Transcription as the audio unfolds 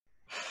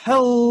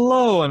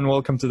Hello and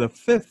welcome to the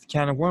fifth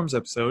Can of Worms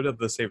episode of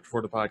the Saved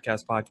for the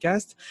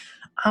podcast.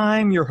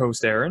 I'm your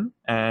host Aaron,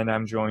 and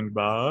I'm joined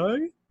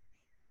by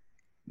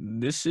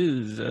This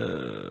is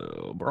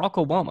Barack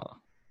Obama.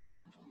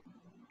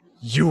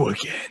 you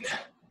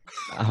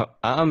again.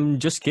 I'm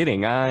just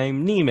kidding.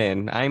 I'm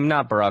Neiman. I'm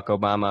not Barack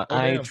Obama. Oh,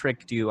 I damn.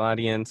 tricked you,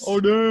 audience. Oh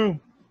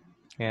damn!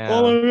 Yeah,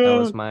 Oh my that god!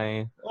 was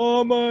my.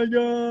 Oh my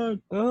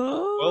god!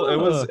 Oh.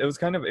 Well, it was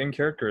kind of in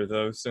character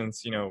though,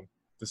 since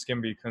this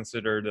can be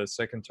considered a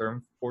second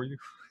term for you.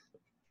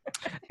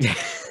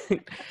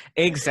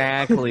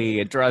 Exactly.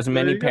 It draws There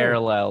many you go.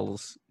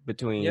 parallels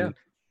between Yeah.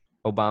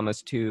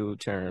 Obama's two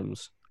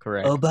terms.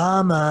 Correct.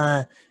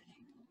 Obama,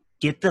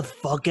 get the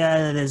fuck out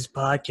of this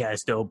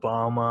podcast,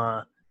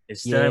 Obama.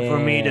 It's time for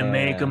me to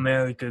make Yeah.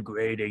 America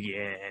great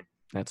again.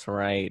 That's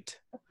right.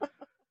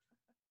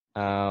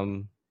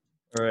 All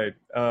right.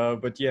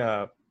 But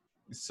yeah.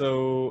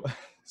 So,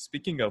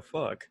 speaking of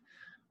fuck,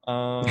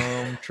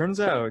 turns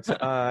out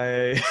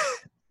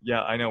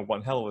yeah, I know,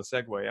 one hell of a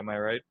segue. Am I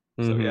right?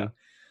 So mhm.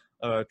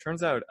 yeah.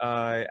 Turns out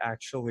I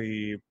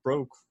actually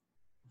broke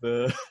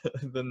the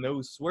the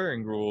no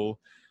swearing rule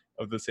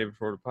of the Save It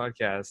For The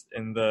podcast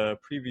in the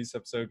previous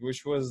episode,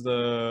 which was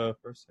the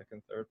first,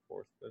 second, third,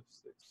 fourth, fifth,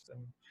 sixth,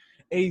 seventh,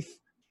 eighth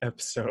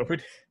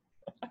episode.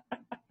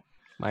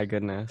 My I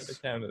goodness.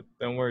 counted.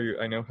 Don't worry,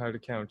 I know how to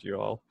count you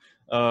all.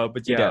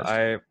 But He yeah,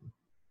 does.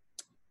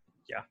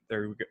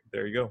 there we go.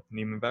 There you go.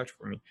 Neiman vouched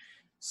for me.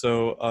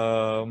 So,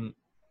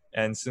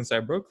 and since I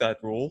broke that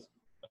rule,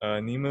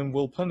 Neiman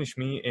will punish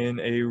me in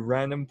a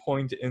random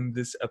point in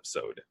this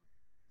episode.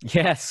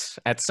 Yes,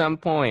 at some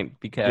point,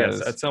 because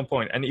Yes, at some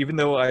point. And even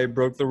though I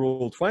broke the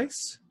rule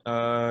twice,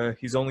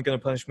 he's only going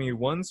to punish me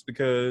once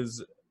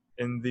because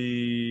in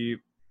the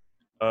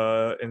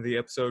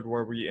episode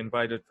where we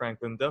invited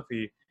Franklin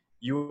Duffy,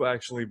 you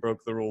actually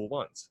broke the rule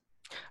once.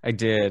 I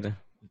did.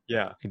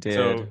 Yeah. I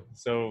did.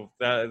 So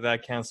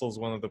that cancels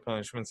one of the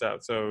punishments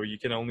out. So you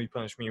can only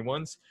punish me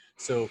once.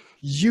 So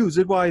use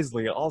it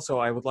wisely. Also,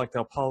 I would like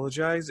to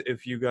apologize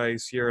if you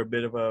guys hear a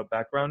bit of a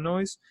background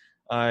noise.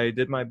 I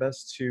did my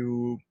best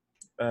to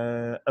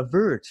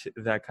avert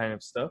that kind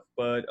of stuff,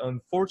 but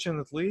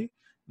unfortunately,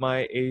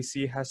 my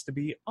AC has to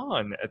be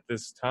on at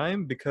this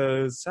time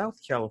because South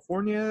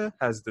California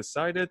has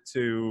decided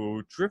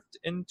to drift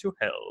into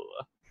hell.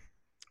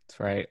 That's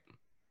right.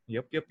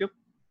 Yep.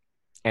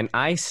 And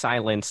I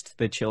silenced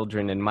the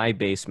children in my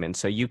basement,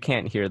 so you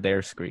can't hear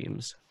their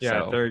screams.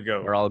 Yeah, So there you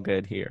go. we're all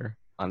good here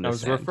on I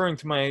this was referring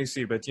to my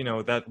AC, but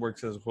that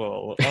works as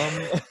well.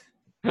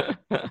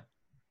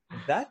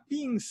 That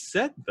being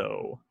said,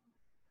 though,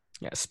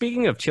 Yeah.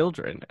 Speaking of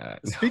children.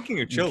 speaking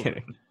of I'm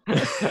children,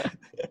 kidding.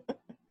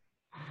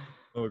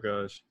 oh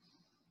gosh,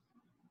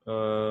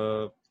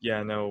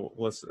 yeah, no,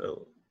 let's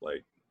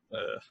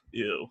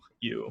ew.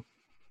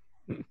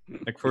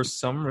 Like for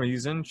some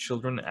reason,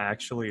 children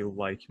actually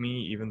like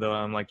me, even though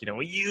I'm like,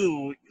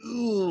 midget,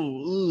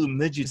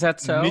 Is that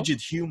so?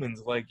 midget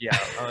humans. Like, yeah,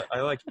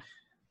 I like.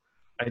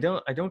 I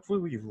don't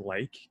really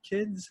like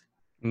kids.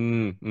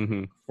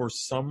 Mm-hmm. For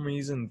some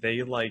reason,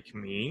 they like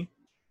me,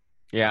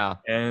 Yeah.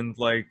 and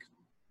like,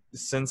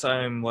 since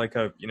I'm like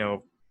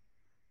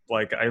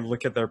like I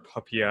look at their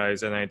puppy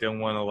eyes and I don't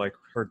want to like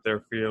hurt their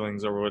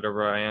feelings or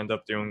whatever, I end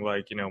up doing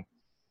like,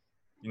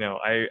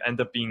 I end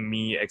up being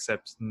me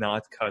except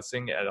not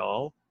cussing at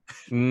all.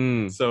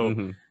 Mm-hmm.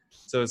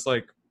 So it's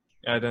like,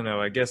 I don't know,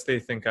 I guess they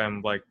think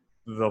I'm like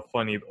the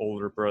funny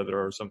older brother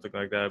or something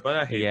like that, but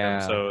I hate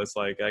them, so it's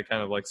like I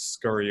kind of like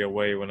scurry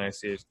away when I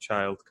see a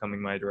child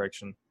coming my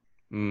direction.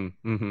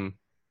 Mm-hmm.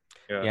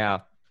 Yeah.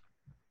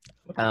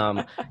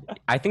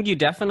 I think you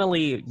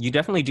definitely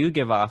do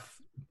give off,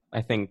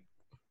 I think,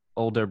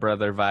 older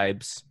brother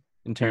vibes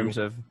in terms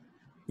of,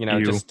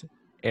 You. just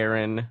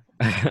Aaron.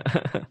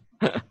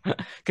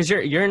 Because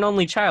you're an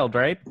only child,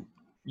 right?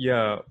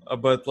 Yeah,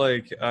 but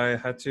like I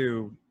had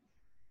to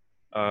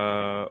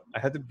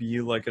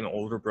be like an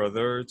older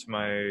brother to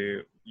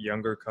my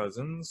younger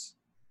cousins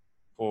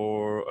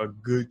for a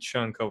good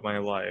chunk of my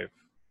life,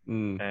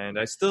 and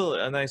I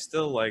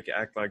still like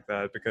act like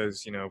that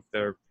because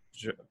they're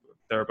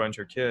a bunch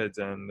of kids,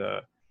 and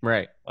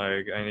Right.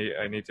 like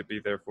I need to be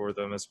there for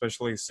them,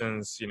 especially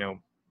since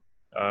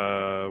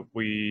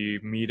we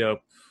meet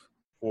up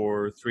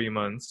for 3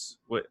 months.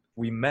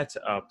 We met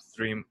up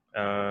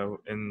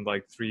in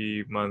like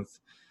 3-month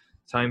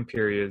time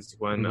periods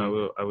when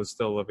I was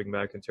still living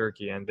back in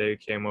Turkey, and they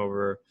came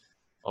over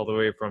all the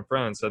way from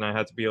France, and I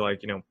had to be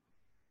like,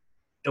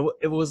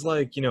 it was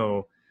like,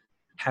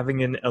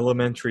 having an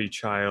elementary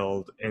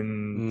child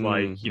in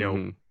like,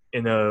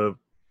 in a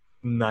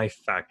knife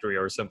factory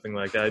or something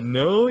like that.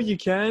 No, you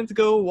can't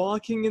go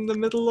walking in the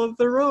middle of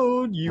the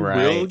road. You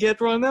will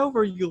get run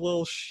over, you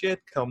little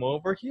shit. Come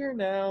over here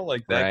now,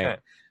 like that kind.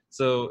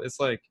 So it's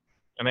like,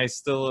 and I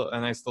still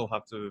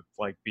have to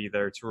like be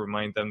there to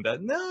remind them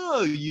that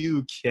no,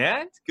 you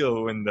can't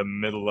go in the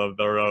middle of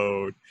the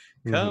road.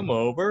 Come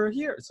over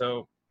here.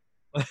 So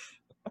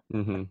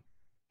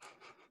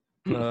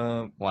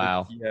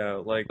Wow. yeah,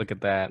 like look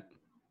at that.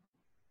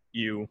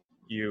 you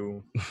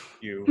you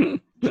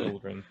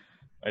children.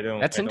 That's I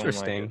don't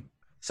interesting. like it.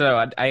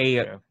 So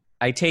Yeah.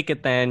 I take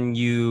it then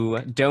you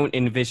don't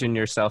envision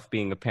yourself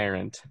being a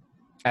parent,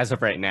 as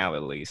of right now,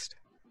 at least.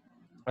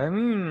 I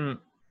mean,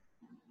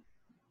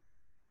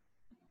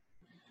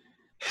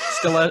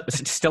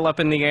 Still up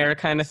in the air,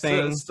 kind of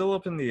thing. still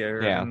up in the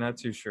air. Yeah. I'm not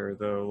too sure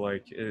though.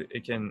 Like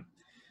it can,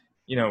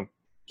 you know,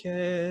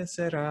 que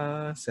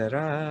será,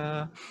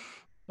 será,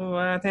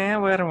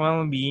 whatever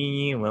will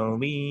be, will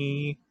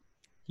be.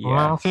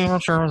 Yeah.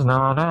 future's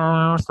not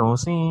ours to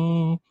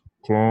see.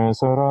 Que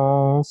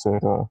será,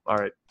 será. All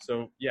right.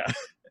 So yeah,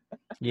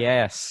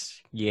 Yes.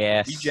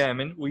 Yes. we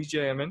jamming. We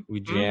jamming.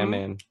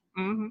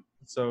 Mm-hmm.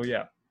 So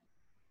yeah.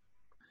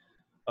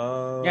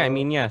 Yeah, I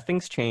mean, yeah,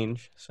 things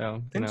change.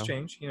 So things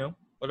change. You know.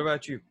 What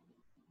about you?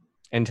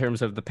 in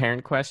terms of the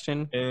parent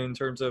question. In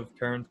terms of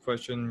parent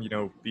question,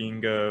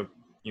 being a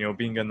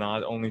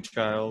not only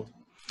child.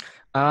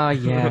 Ah,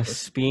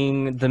 yes,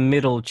 being the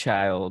middle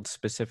child,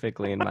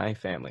 specifically in my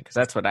family, because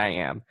that's what I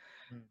am.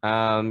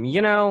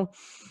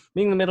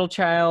 Being the middle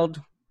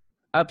child,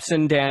 ups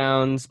and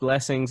downs,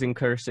 blessings and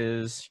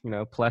curses,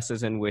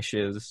 pluses and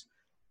wishes.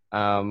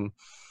 That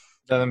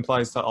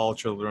implies to all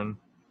children.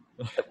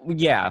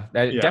 Yeah,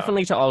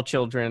 definitely to all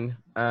children.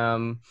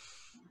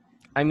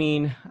 I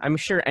mean, I'm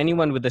sure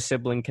anyone with a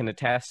sibling can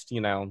attest,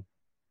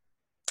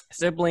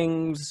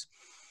 siblings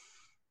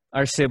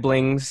are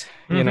siblings,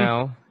 you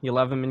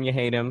love them and you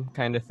hate them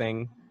kind of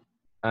thing.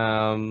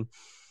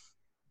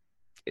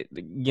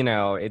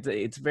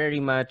 It's very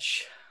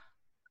much,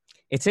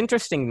 it's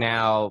interesting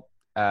now,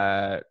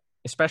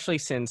 especially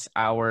since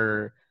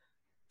our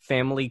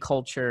family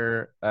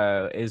culture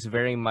is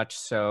very much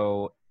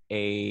so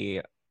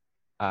a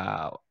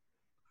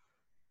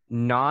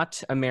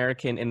not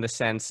American in the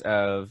sense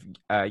of,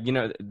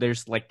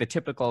 there's like the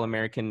typical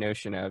American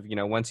notion of,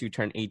 once you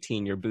turn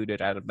 18, you're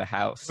booted out of the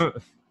house.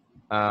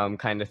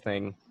 Kind of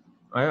thing.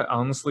 I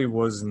honestly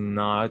was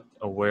not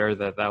aware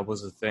that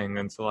was a thing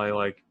until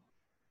I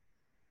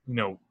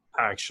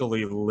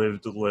actually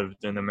lived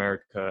in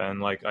America,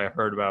 and I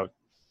heard about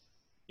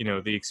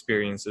the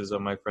experiences of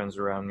my friends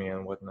around me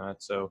and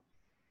whatnot. So,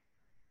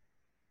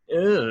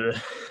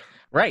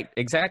 right,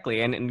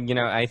 exactly, and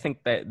I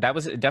think that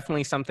was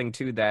definitely something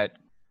too that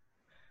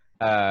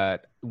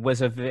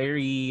was a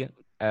very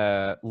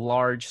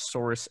large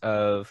source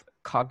of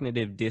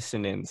cognitive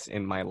dissonance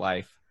in my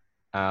life.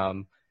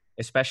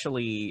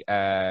 Especially,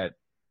 I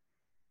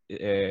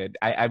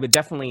would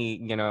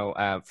definitely,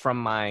 from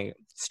my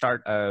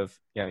start of,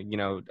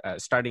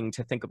 starting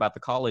to think about the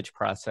college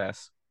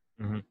process,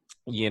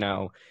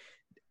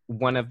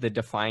 one of the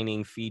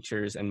defining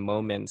features and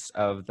moments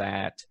of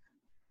that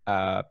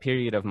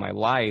period of my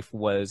life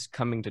was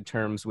coming to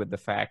terms with the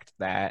fact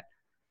that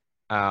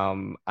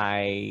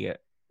I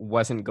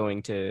wasn't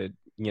going to,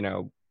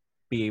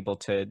 be able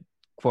to,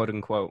 quote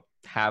unquote,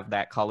 have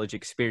that college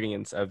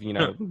experience of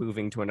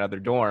moving to another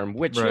dorm,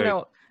 which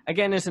right.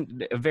 Again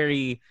isn't a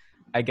very,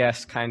 I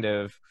guess, kind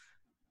of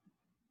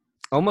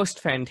almost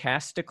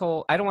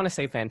fantastical. I don't want to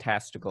say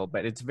fantastical,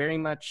 but it's very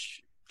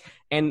much,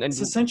 and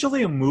it's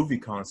essentially a movie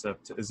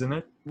concept, isn't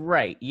it?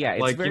 Right. Yeah.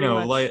 It's very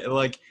much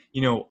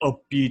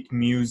upbeat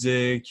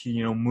music.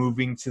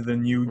 Moving to the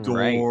new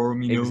dorm.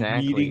 Right,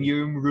 exactly. Meeting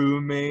your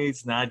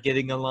roommates, not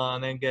getting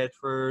along at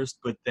first,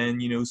 but then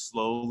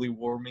slowly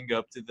warming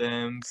up to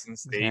them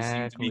since they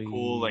seem to be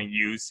cool and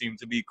you seem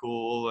to be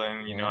cool,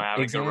 and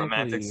having a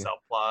romantic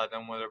subplot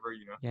and whatever.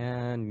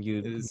 Yeah, and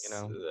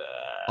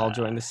all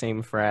join the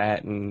same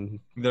frat and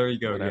there you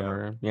go.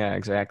 Whatever. Yeah,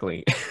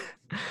 exactly.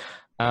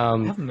 I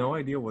have no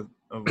idea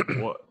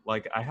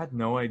I had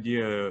no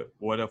idea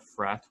what a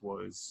frat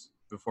was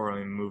before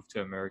I moved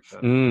to America.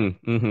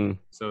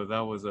 So that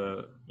was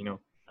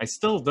I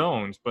still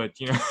don't, but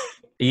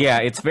Yeah,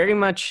 it's very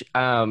much,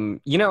 and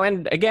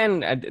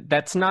again,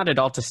 that's not at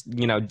all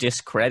to,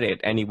 discredit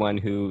anyone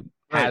who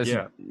has,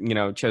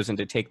 chosen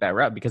to take that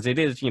route, because it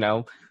is,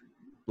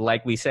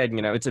 like we said,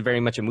 it's a very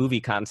much a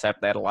movie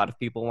concept that a lot of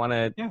people want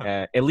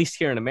to, at least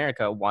here in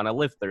America, want to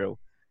live through.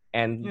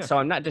 And so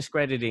I'm not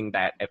discrediting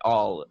that at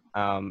all.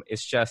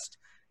 It's just,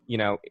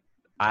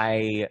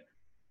 I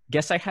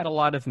guess I had a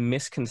lot of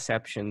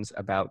misconceptions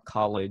about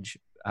college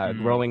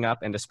growing up,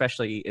 and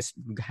especially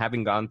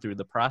having gone through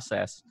the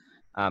process.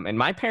 And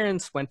my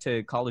parents went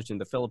to college in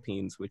the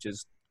Philippines, which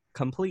is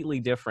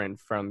completely different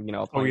from,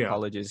 applying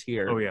colleges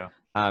here. Oh, yeah.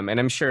 And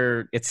I'm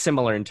sure it's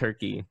similar in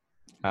Turkey.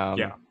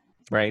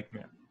 Right?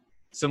 Yeah.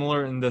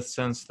 Similar in the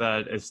sense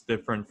that it's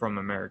different from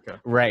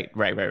America. Right.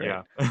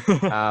 Yeah.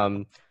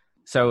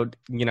 So,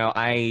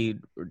 I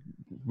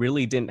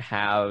really didn't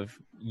have,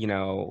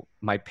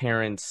 my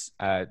parents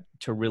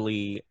to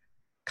really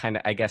kind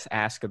of, I guess,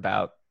 ask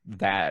about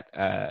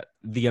that,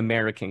 the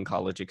American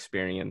college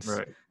experience.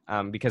 Right.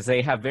 Because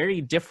they have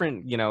very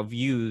different,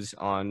 views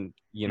on,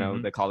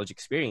 the college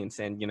experience.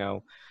 And,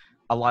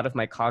 a lot of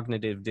my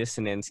cognitive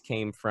dissonance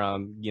came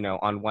from,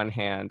 on one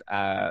hand,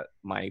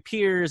 my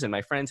peers and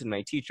my friends and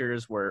my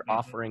teachers were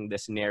offering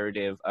this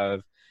narrative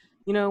of,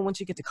 you know, once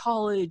you get to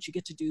college, you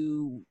get to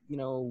do, you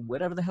know,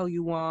 whatever the hell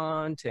you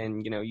want.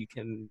 And, you know, you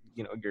can,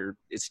 you know,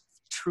 it's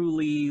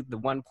truly the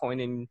one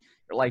point in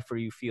your life where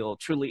you feel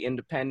truly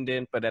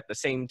independent, but at the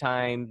same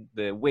time,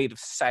 the weight of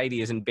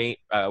society isn't, you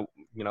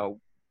know,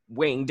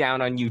 weighing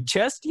down on you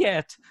just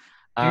yet.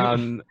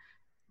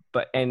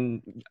 But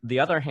and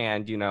the other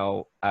hand, you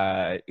know,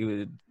 it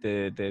was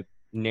the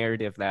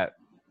narrative that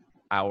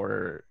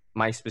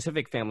my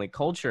specific family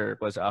culture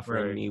was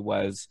offering me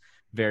was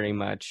very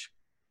much,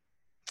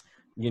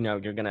 you know,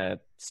 you're gonna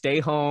stay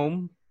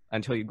home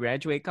until you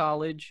graduate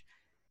college,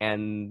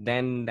 and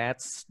then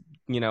that's,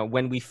 you know,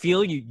 when we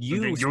feel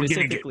you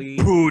specifically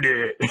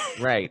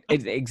right,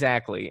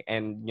 exactly.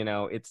 And you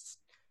know, it's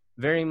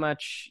very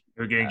much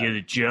you're gonna get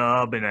a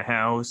job and a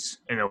house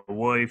and a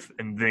wife,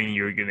 and then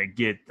you're gonna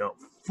get the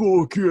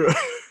fuck out.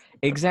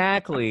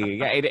 Exactly.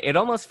 Yeah, it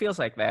almost feels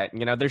like that.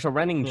 You know, there's a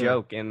running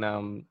joke in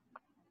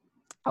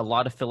a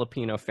lot of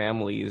Filipino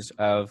families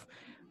of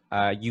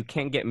you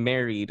can't get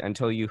married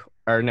until you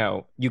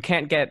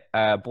can't get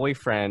a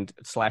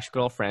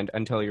boyfriend/girlfriend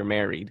until you're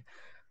married,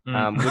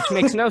 which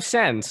makes no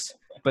sense,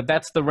 but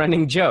that's the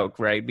running joke,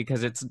 right?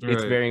 Because it's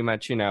very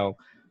much, you know,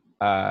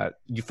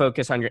 you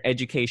focus on your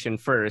education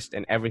first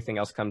and everything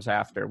else comes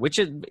after, which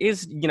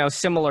is you know,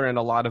 similar in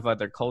a lot of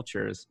other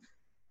cultures.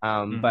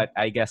 But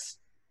I guess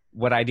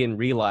what I didn't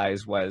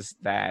realize was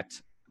that,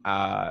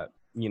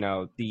 you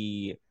know,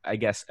 I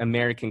guess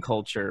American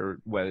culture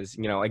was,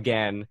 you know,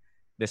 again,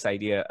 this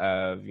idea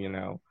of, you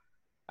know,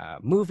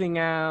 moving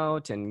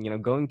out and, you know,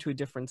 going to a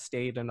different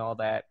state and all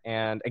that.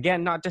 And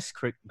again, not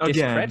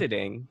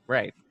discrediting,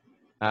 right.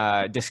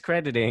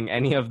 Discrediting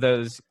any of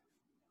those,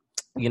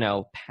 you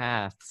know,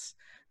 paths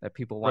that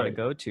people want to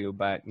go to,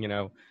 but, you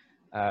know,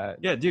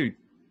 yeah, dude,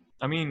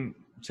 I mean,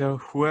 to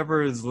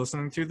whoever is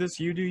listening to this,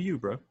 you do you,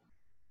 bro.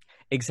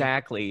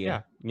 Exactly.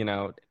 Yeah. You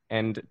know,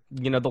 and,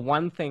 you know, the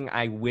one thing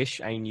I wish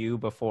I knew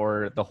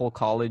before the whole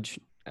college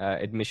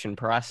admission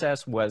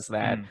process was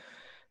that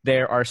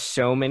there are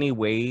so many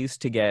ways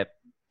to get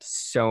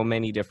so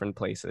many different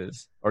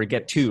places, or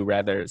get to,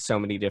 rather, so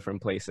many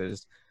different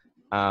places,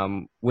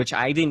 which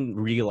I didn't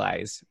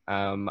realize.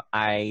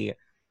 I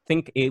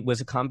think it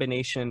was a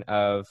combination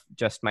of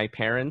just my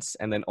parents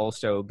and then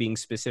also being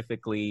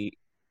specifically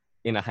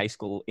in a high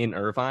school in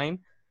Irvine.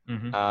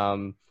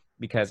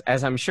 Because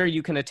as I'm sure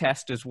you can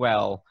attest as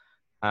well,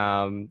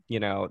 you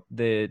know,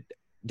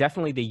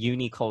 definitely the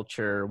uni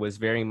culture was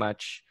very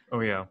much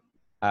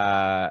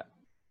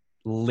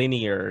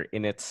linear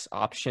in its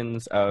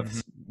options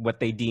of what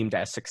they deemed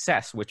as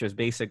success, which was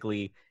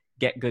basically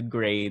get good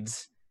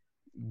grades,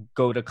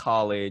 go to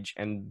college,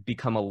 and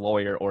become a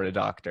lawyer or a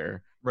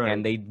doctor.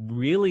 And they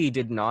really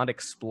did not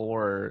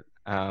explore,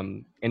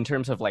 in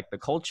terms of like the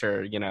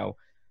culture, you know,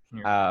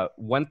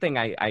 one thing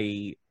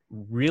I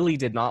really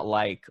did not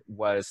like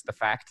was the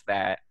fact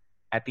that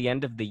at the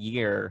end of the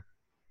year,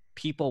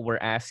 people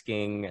were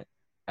asking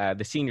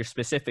the seniors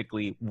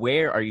specifically,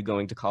 where are you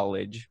going to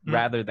college,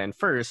 rather than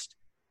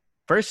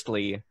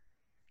firstly,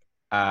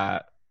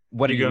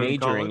 what are you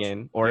majoring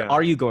in, or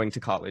are you going to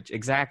college?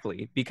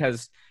 Exactly,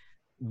 because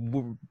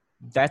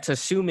that's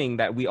assuming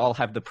that we all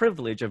have the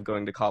privilege of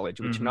going to college,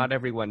 which not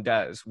everyone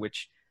does,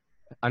 which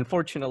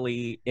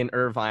unfortunately in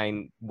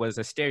Irvine was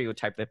a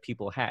stereotype that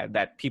people had,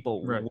 that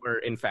people were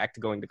in fact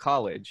going to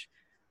college,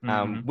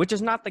 which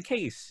is not the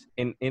case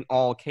in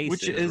all cases.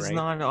 Which is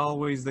not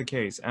always the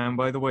case. And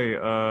by the way,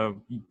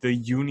 the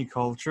uni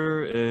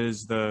culture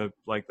is the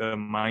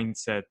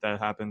mindset that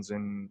happens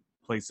in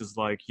places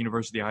like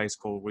University High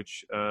School,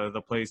 which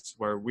the place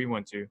where we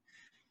went to,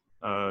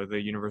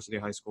 the University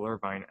High School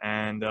Irvine.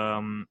 And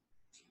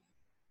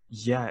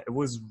yeah, it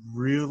was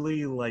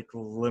really like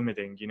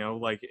limiting, you know,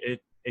 like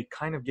it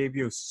kind of gave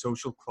you a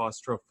social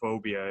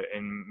claustrophobia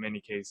in many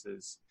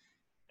cases.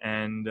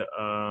 And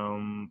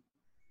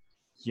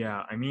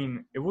yeah, I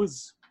mean, it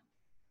was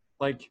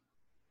like,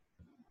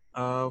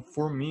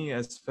 for me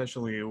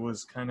especially, it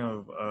was kind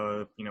of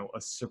you know, a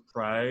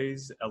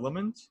surprise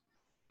element,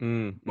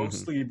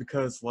 mostly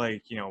because,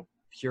 like, you know,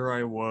 here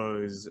I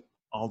was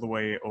all the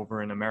way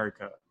over in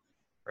America,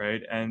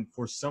 right? And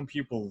for some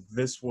people,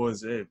 this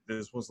was it.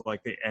 This was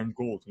like the end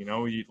goal, you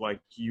know?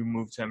 You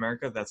move to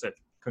America, that's it.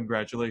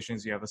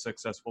 Congratulations, you have a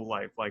successful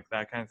life, like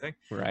that kind of thing.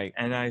 Right.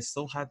 And I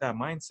still had that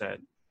mindset.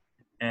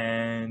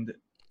 And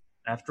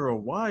after a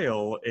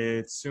while,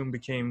 it soon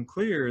became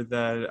clear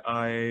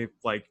that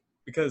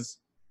because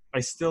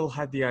I still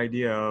had the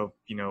idea of,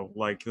 you know,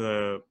 like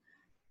the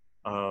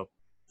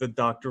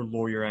doctor,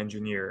 lawyer,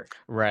 engineer,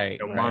 right,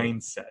 you know,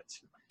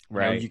 mindset.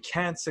 Right. You know, you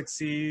can't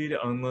succeed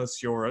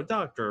unless you're a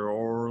doctor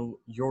or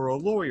you're a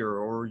lawyer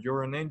or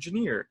you're an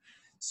engineer.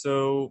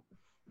 So,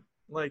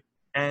 like,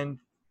 and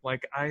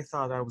like, I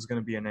thought I was going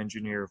to be an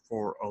engineer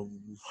for a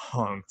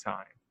long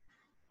time.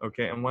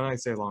 Okay. And when I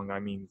say long, I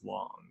mean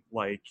long.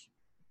 Like,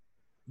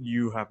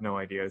 you have no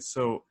idea.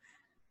 So,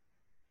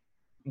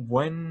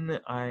 when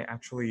I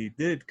actually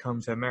did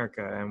come to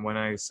America, and when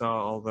I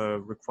saw all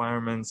the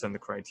requirements and the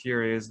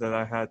criterias that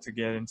I had to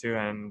get into,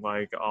 and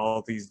like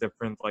all these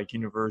different like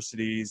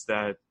universities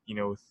that, you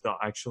know,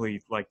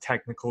 actually like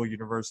technical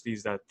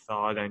universities that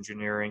taught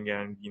engineering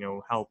and, you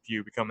know, help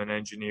you become an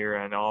engineer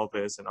and all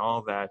this and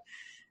all that,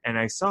 and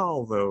I saw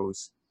all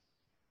those,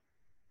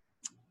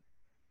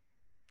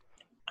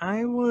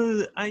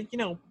 you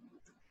know,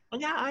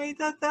 yeah,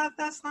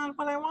 that's not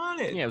what I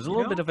wanted. Yeah, it was a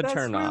little bit of a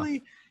turn off.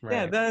 Really,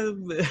 right.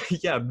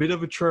 yeah, a bit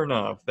of a turn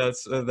off.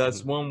 That's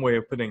one way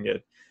of putting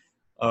it.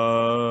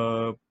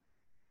 Hold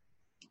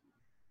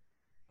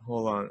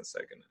on a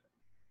second.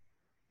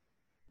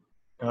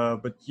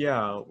 But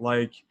yeah,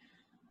 like,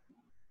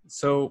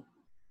 so,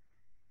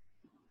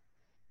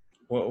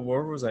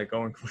 where was I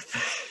going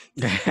with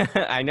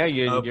that? I know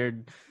you're,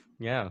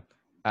 yeah.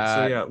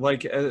 So yeah,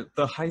 like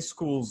the high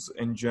schools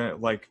in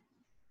like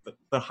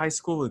the high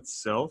school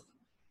itself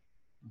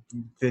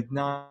did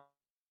not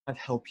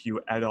help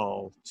you at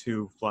all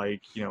to,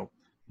 like, you know,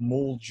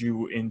 mold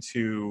you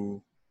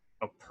into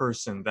a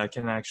person that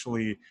can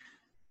actually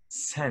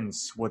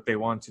sense what they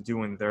want to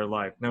do in their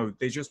life. No,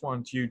 they just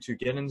want you to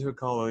get into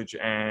college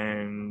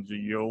and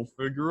you'll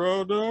figure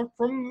out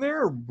from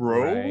there,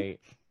 bro. Right.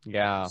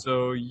 Yeah.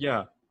 So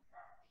yeah.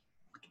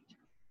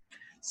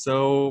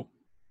 So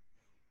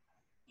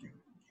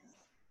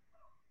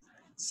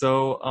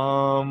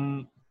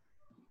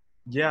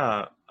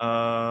yeah,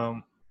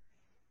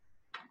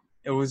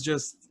 it was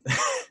just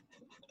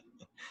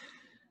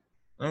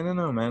I don't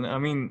know, man. I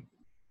mean,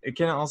 it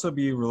can also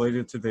be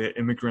related to the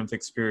immigrant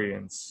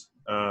experience,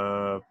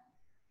 but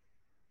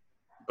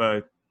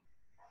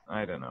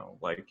I don't know,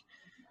 like,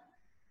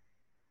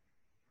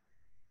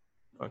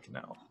 fucking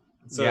hell.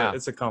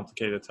 It's a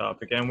complicated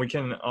topic, and we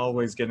can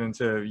always get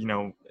into, you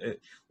know,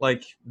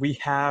 like, we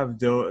have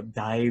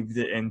dived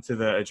into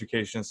the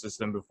education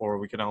system before.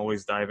 We can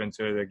always dive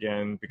into it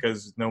again,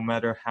 because no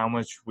matter how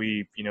much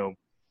we, you know,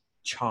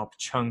 chop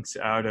chunks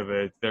out of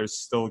it, there's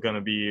still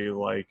gonna be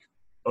like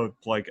a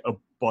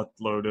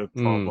buttload of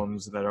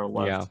problems that are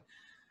left. Yeah.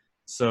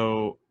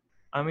 So,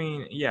 I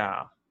mean,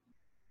 yeah,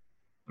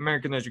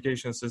 American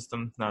education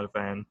system, not a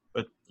fan,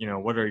 but, you know,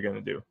 what are you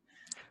gonna do?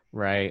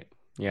 Right.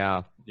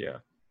 Yeah. Yeah.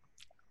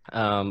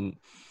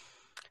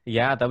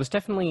 Yeah, that was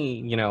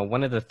definitely, you know,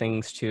 one of the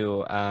things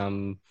too.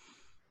 I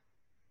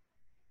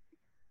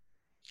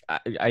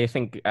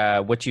think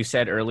what you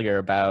said earlier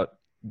about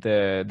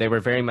they were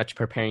very much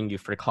preparing you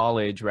for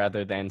college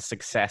rather than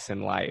success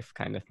in life,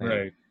 kind of thing.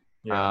 Right.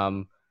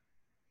 Yeah.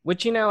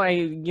 Which, you know,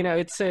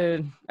 it's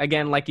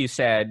again, like you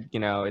said, you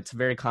know, it's a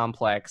very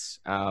complex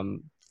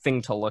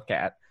thing to look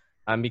at,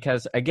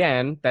 because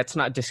again, that's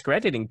not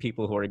discrediting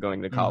people who are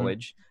going to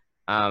college.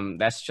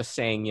 That's just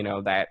saying, you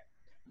know, that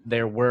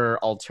there were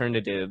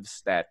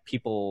alternatives that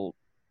people,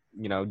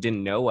 you know,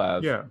 didn't know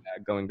of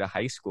going to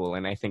high school,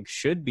 and I think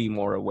should be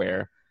more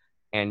aware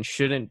and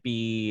shouldn't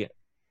be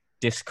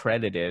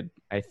discredited.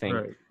 I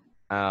think,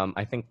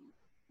 I think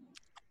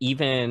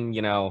even,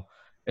 you know,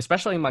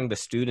 especially among the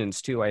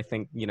students too, I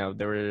think, you know,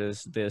 there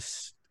is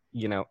this,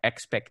 you know,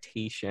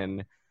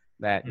 expectation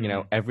that, you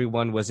know,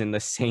 everyone was in the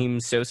same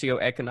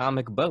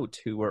socioeconomic boat,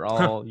 who were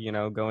all, you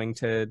know, going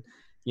to,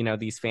 you know,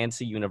 these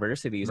fancy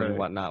universities and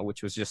whatnot,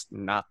 which was just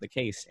not the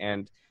case.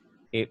 And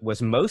it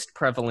was most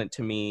prevalent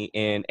to me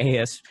in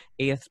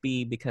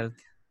AFB, because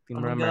if you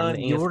remember, I'm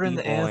the you were in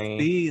the the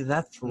AFB.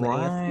 That's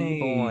right.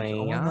 Boy.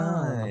 Oh my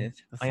god.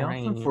 I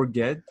often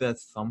forget that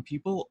some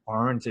people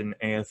aren't in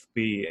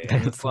AFB.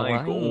 And it's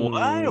like,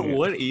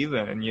 what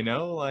even? You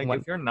know, like,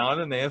 if you're not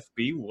in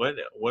AFB, what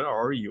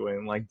are you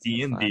in? Like,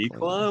 D&D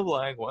club?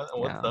 Like, what's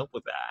up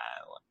with that?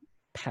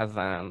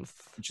 Peasants.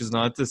 Which is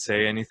not to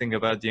say anything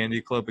about D&D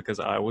club, because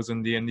I was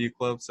in D&D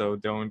club, so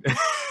don't.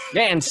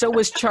 Yeah, and so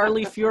was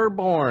Charlie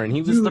Fureborn.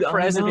 He was the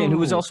president, who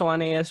was also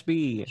on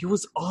ASB. He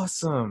was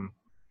awesome.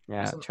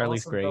 Yeah,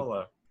 Charlie's awesome great.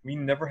 Fella. We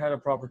never had a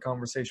proper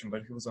conversation,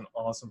 but he was an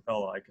awesome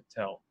fella, I could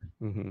tell.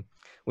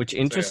 Which,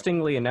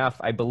 interestingly enough,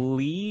 I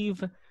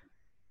believe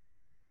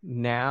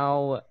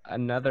now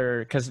another,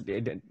 because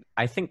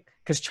I think,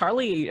 because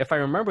Charlie, if I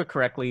remember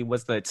correctly,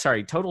 was the,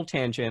 sorry, total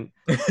tangent,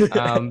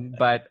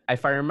 but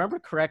if I remember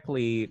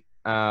correctly,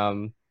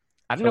 I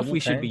don't know if we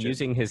should be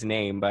using his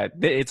name, but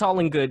it's all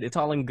in good. It's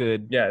all in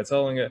good. Yeah, it's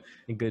all in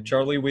good.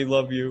 Charlie, we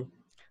love you.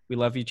 We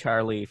love you,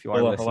 Charlie, if you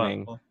are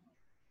listening. Hold on.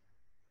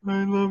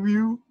 I love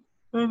you,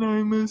 and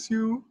I miss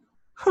you.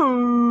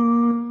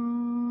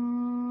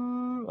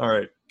 All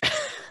right.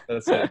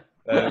 That's it.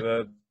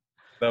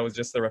 That was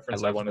just the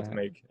reference I wanted to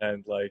make.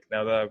 And, like,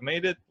 now that I've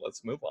made it,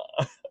 let's move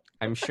on.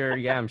 I'm sure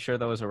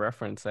that was a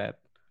reference that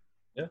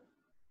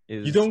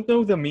is... You don't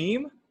know the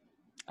meme?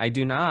 I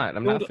do not.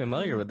 I'm not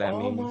familiar with that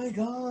meme. Oh my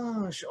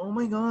gosh,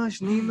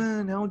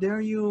 Neiman, how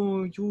dare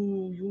you?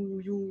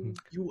 You.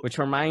 Which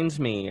reminds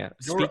me,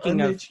 speaking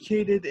you're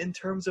uneducated in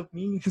terms of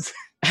memes.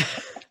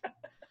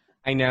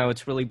 I know,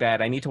 it's really bad.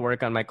 I need to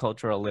work on my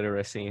cultural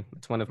literacy.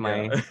 It's one of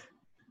my...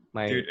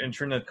 Dude,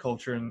 internet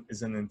culture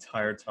is an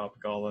entire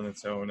topic all on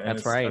its own. And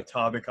That's right. It's a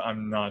topic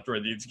I'm not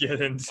ready to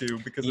get into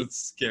because it's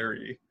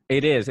scary.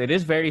 It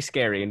is very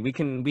scary, and we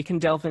can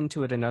delve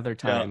into it another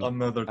time. Yeah,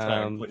 another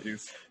time,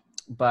 please.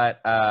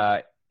 But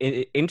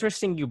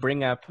interesting you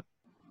bring up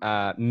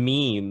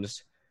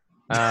memes.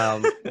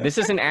 This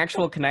is an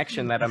actual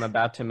connection that I'm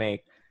about to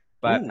make,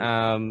 but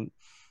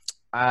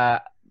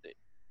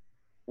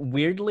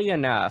weirdly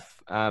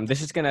enough,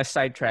 this is gonna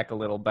sidetrack a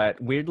little, but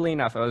weirdly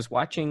enough, I was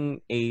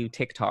watching a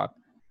TikTok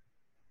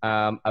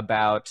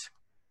about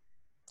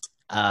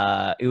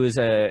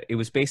it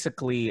was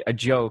basically a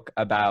joke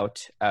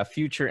about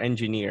future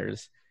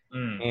engineers,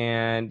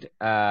 and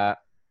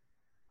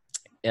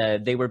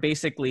they were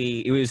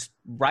basically, it was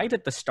right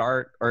at the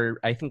start, or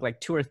I think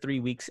like 2 or 3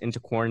 weeks into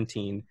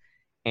quarantine,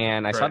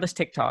 and I saw this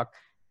TikTok,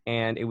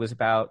 and it was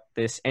about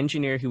this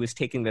engineer who was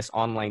taking this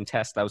online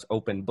test that was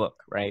open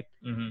book, right?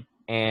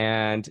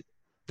 And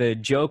the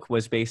joke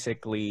was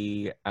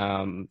basically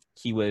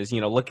he was,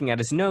 looking at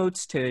his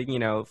notes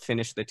to,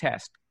 finish the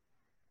test.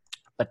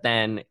 But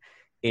then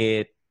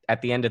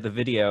at the end of the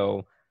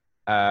video,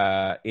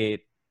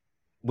 it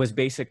was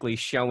basically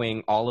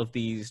showing all of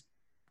these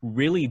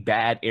really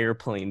bad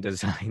airplane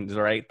designs,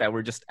 right? That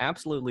were just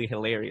absolutely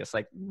hilarious.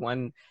 Like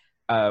one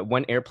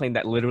airplane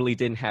that literally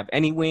didn't have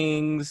any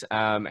wings.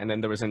 And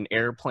then there was an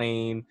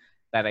airplane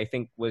that I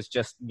think was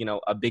just,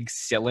 a big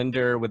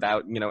cylinder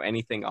without,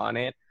 anything on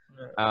it.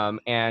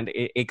 And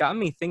it got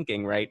me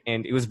thinking, right?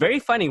 And it was very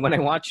funny when I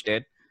watched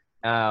it.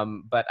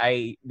 But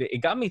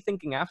it got me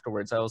thinking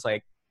afterwards. I was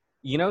like,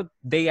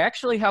 they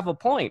actually have a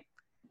point.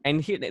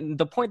 And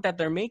the point that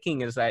they're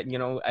making is that,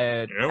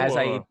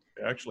 they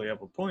actually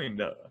have a point.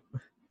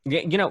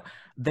 Yeah,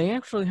 they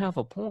actually have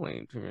a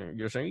point.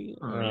 You see?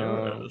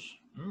 Yes.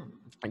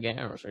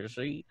 Yes, you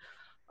see.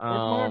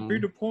 What might be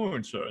the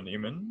point, Sir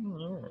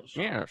Neiman?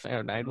 Yes,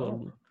 and I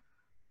will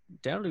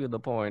tell you the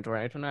point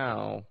right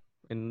now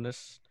in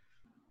this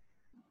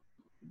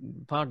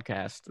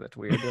podcast that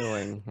we're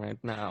doing right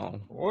now.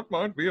 What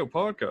might be a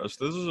podcast?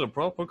 This is a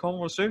proper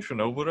conversation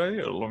over there.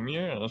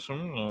 Yes.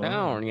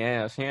 Oh,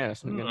 yes.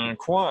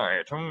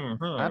 Quiet.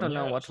 I don't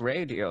know what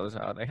radios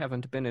are. They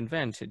haven't been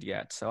invented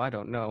yet, so I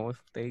don't know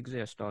if they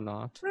exist or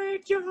not.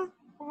 Radio.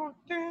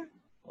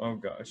 Oh,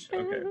 gosh.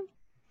 Okay.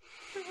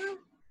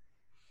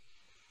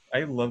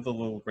 I love the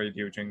little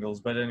radio jingles,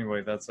 but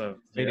anyway, that's a...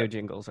 Radio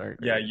jingles are...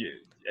 Yeah,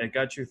 it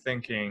got you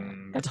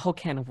thinking... That's a whole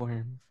can of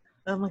worms.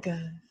 Oh, my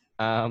God.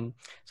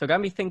 So it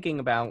got me thinking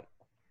about...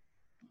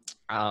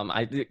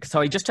 So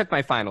I just took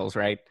my finals,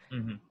 right?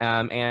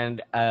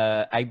 And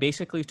I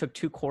basically took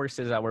 2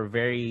 courses that were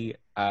very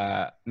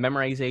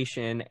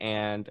memorization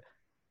and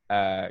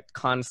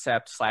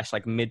concept /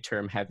 like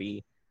midterm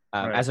heavy,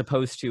 as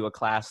opposed to a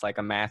class like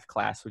a math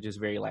class, which is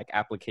very like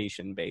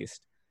application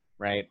based,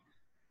 right?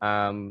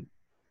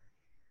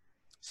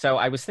 So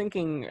I was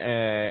thinking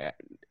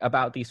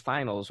about these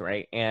finals,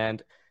 right?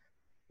 And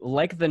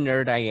like the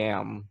nerd I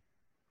am,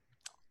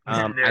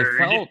 I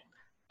felt,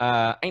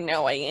 I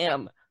know I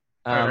am.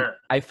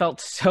 I felt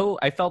so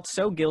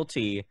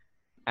guilty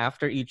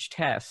after each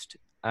test,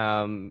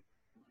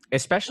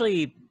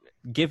 especially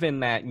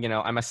given that,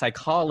 I'm a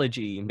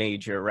psychology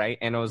major, right?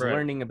 And I was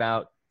learning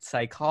about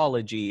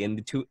psychology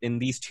in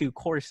these 2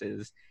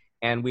 courses,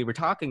 and we were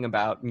talking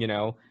about,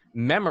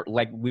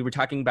 we were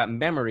talking about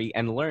memory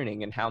and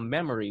learning and how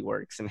memory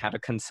works and how to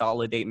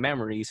consolidate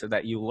memory so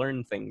that you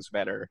learn things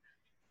better.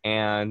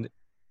 And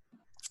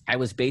I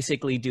was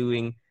basically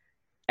doing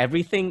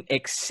everything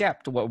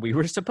except what we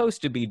were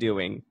supposed to be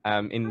doing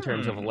in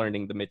terms of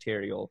learning the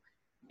material.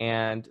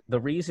 And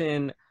the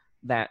reason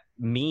that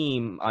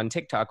meme on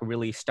TikTok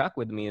really stuck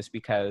with me is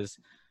because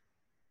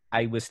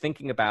I was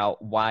thinking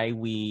about why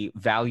we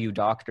value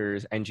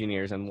doctors,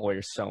 engineers, and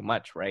lawyers so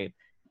much, right?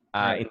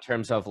 In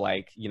terms of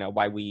like,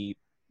 why we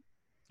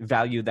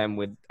value them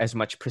with as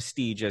much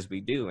prestige as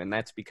we do. And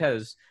that's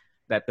because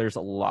that there's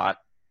a lot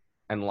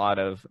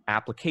of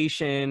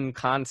application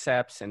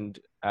concepts and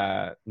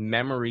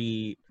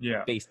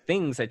memory-based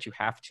things that you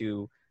have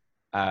to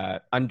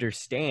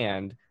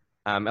understand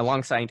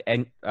alongside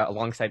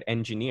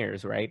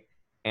engineers, right?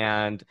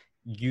 And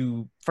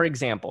you, for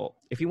example,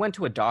 if you went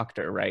to a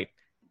doctor, right,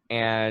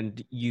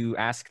 and you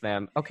ask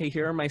them, okay,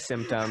 here are my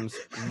symptoms,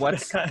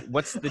 what's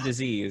the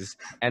disease?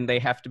 And they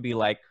have to be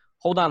like,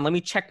 hold on, let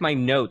me check my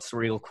notes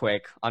real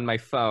quick on my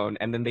phone.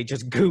 And then they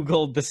just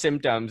Googled the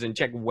symptoms and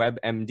check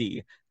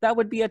WebMD. That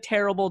would be a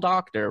terrible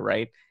doctor,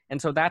 right?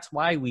 And so that's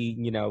why we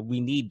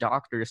need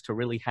doctors to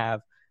really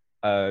have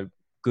a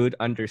good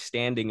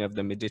understanding of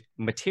the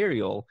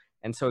material.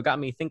 And so it got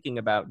me thinking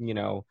about,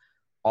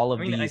 all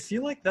of these. I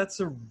feel like that's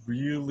a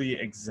really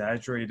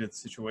exaggerated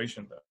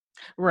situation, though.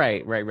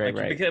 Right.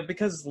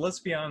 Because let's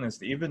be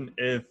honest, even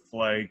if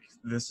like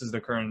this is the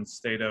current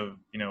state of,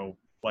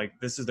 like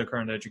this is the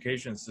current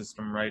education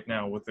system right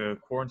now with the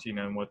quarantine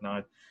and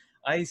whatnot,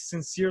 I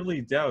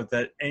sincerely doubt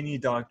that any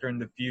doctor in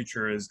the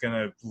future is going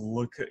to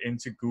look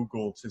into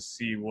Google to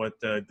see what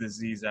the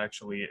disease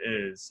actually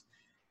is,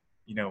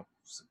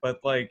 but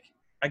like,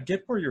 I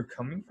get where you're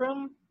coming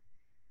from.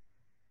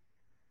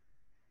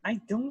 I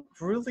don't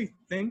really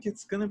think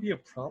it's going to be a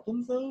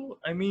problem though.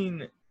 I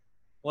mean,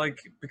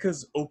 like,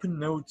 because open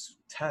note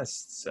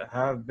tests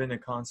have been a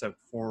concept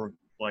for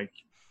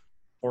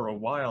a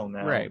while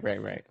now.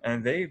 Right.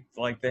 And they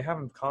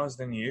haven't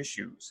caused any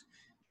issues.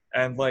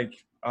 And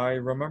like, I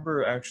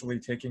remember actually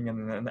taking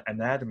an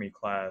anatomy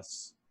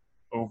class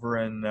over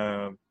in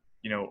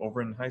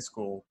over in high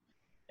school,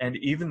 and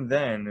even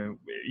then,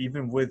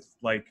 even with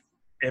like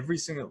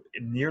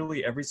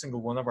nearly every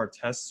single one of our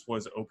tests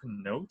was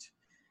open note,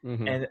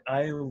 and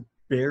I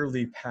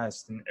barely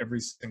passed in every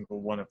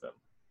single one of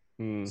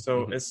them.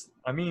 So it's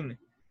a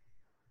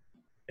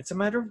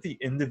matter of the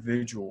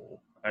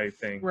individual, I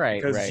think,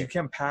 because you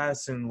can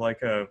pass in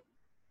like a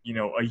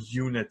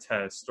unit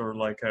test, or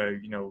like a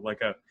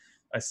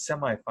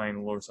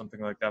semifinal or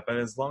something like that. But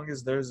as long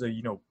as there's a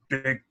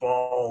big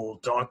ball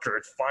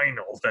doctorate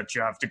final that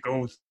you have to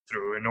go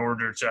through in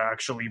order to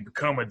actually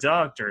become a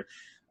doctor,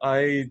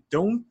 I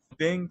don't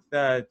think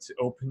that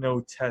open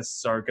note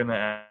tests are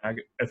gonna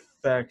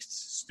affect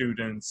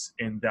students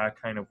in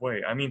that kind of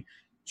way. I mean,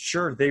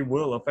 sure, they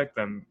will affect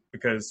them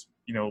because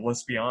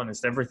let's be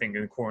honest, everything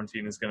in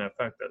quarantine is gonna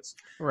affect us.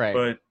 Right.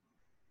 But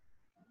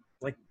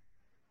like,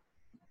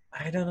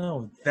 I don't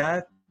know,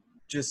 that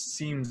just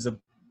seems a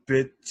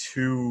bit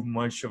too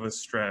much of a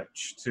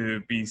stretch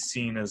to be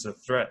seen as a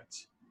threat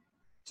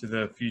to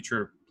the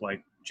future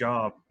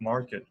job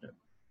market.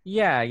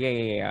 Yeah.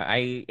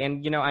 I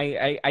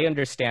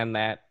understand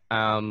that.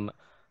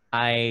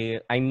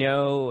 I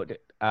know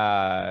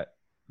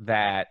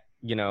that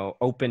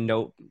open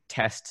note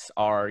tests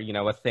are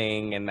a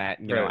thing, and that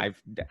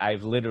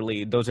I've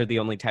literally, those are the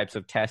only types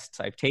of tests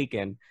I've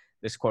taken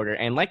this quarter.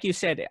 And like you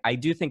said, I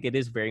do think it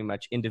is very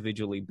much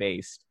individually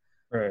based.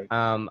 Right.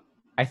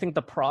 I think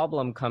the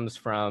problem comes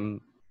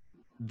from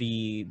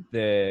the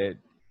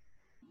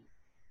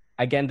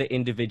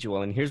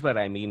individual, and here's what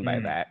I mean by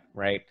that,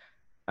 right?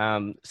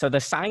 So the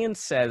science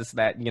says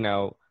that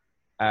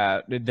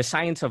the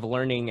science of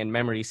learning and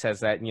memory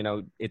says that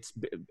it's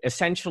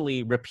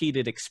essentially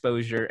repeated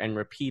exposure and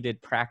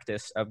repeated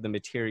practice of the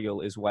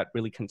material is what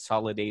really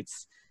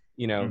consolidates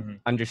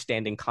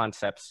understanding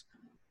concepts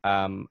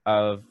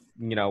of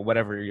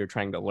whatever you're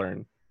trying to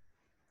learn.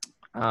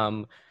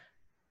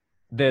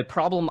 The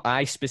problem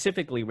I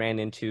specifically ran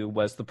into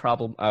was the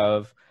problem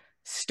of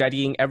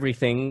studying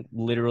everything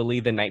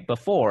literally the night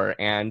before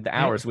and the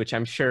hours, which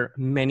I'm sure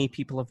many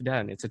people have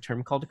done. It's a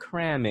term called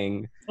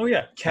cramming. Oh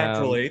yeah, can't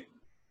relate.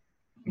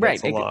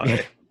 That's a lot.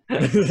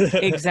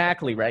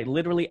 Exactly, right.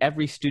 Literally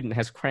every student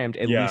has crammed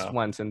at least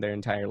once in their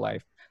entire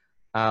life.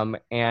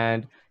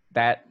 And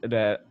that,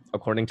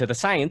 according to the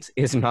science,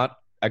 is not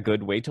a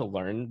good way to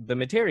learn the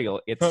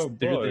material.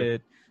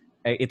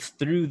 It's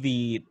through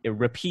the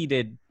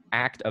repeated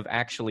act of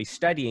actually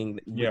studying,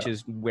 which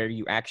is where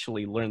you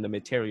actually learn the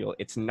material.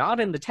 It's not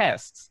in the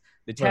tests.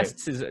 The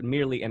tests is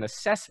merely an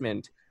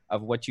assessment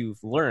of what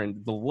you've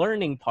learned. The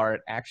learning part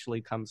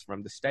actually comes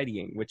from the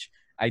studying, which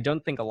I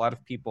don't think a lot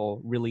of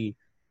people really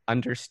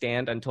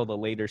understand until the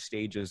later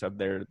stages of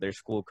their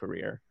school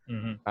career.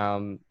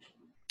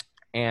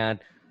 And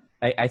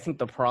I think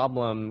the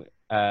problem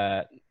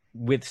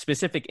with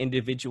specific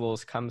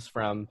individuals comes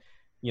from,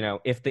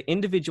 if the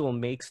individual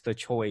makes the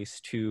choice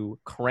to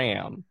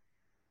cram,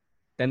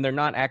 then they're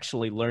not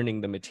actually learning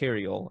the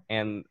material.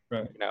 And,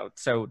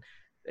 so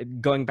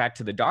going back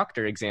to the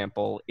doctor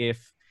example,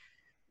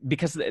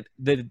 because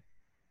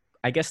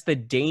I guess the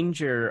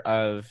danger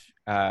of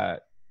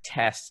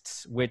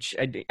tests, which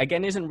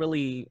again isn't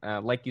really,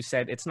 like you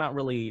said, it's not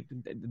really,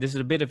 this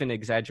is a bit of an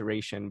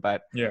exaggeration,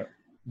 but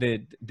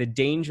the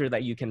danger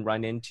that you can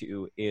run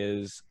into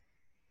is,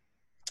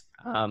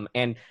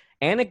 and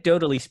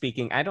anecdotally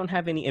speaking, I don't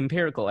have any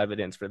empirical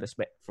evidence for this,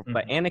 but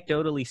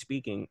anecdotally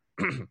speaking,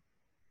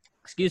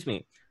 excuse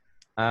me,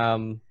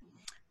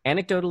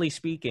 anecdotally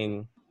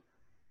speaking,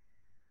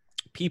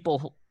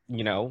 people,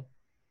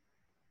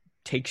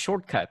 take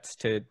shortcuts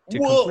to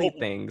complete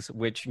things,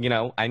 which,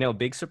 I know,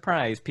 big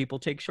surprise, people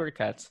take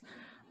shortcuts.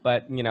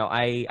 But,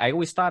 I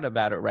always thought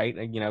about it, right?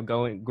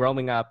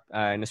 Growing up,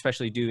 and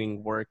especially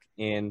doing work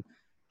in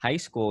high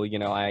school,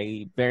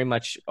 I very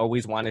much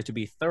always wanted to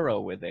be thorough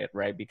with it,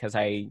 right? Because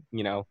I,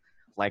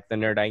 like the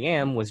nerd I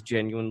am, was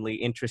genuinely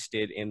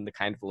interested in the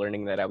kind of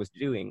learning that I was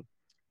doing.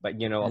 But,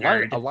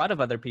 a lot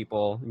of other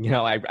people,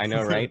 I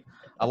know, right?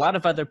 A lot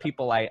of other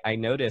people I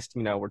noticed,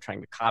 were trying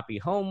to copy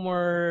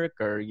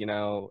homework, or,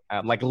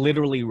 like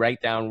literally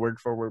write down word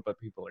for word what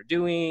people are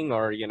doing,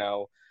 or,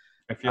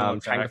 I feel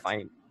trying to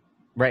find,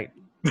 right.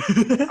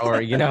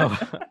 Or,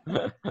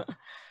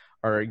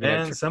 or,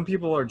 and some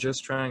people are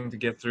just trying to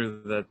get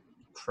through that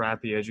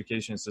crappy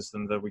education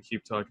system that we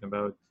keep talking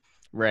about.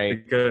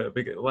 Right.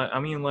 Because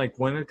I mean, like,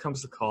 when it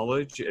comes to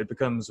college, it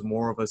becomes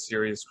more of a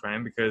serious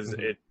crime, because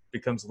it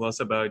becomes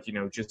less about,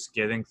 just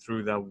getting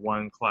through that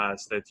one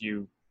class that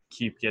you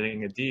keep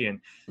getting a D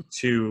in,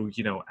 to,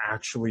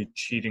 actually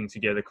cheating to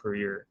get a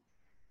career.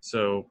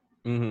 So,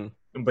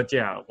 but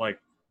yeah, like,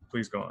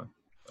 please go on.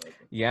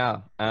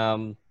 Yeah.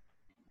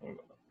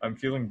 I'm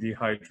feeling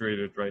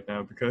dehydrated right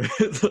now because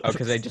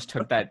I just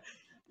took that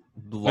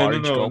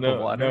large gulp of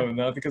water. No,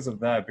 not because of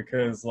that.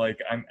 Because like,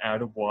 I'm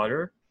out of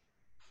water,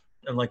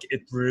 and like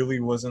it really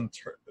wasn't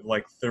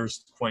like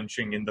thirst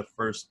quenching in the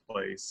first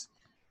place.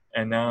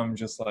 And now I'm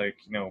just like,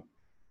 even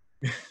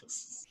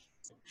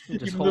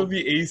though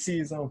the AC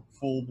is on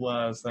full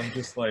blast, I'm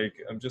just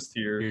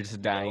here. You're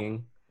just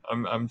dying.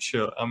 I'm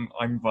chill. I'm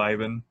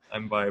vibing.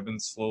 I'm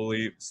vibing.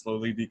 Slowly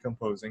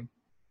decomposing.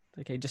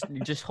 Okay,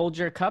 just hold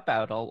your cup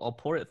out. I'll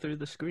pour it through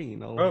the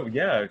screen. Oh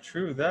yeah,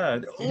 true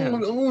that. Yeah.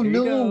 Oh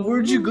no,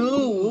 where'd you go?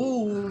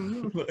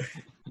 Oh.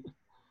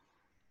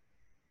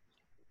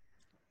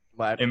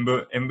 But in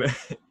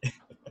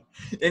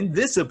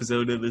this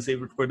episode of the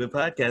Save It for the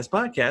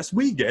Podcast,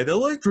 we get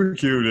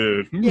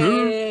electrocuted.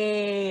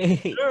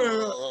 Yay!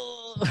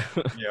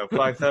 Yeah,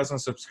 5,000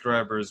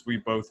 subscribers. We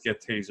both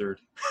get tasered.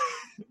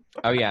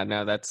 Oh yeah,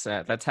 no, that's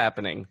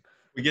happening.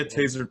 We get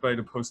tasered by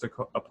the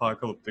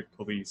post-apocalyptic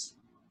police.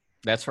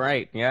 That's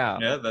right. Yeah.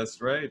 Yeah,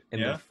 that's right.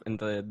 In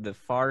the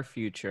far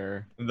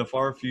future. In the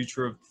far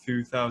future of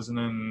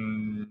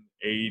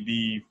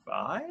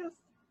 2085.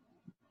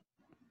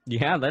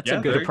 Yeah, that's a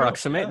good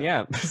approximate.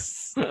 Yeah.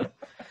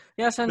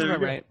 Yeah, sounds about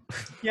right.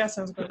 Yeah,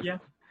 sounds about yeah.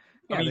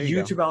 Yeah, I mean,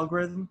 YouTube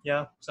algorithm.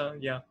 Yeah, so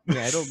yeah.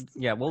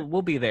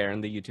 We'll be there in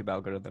the YouTube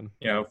algorithm.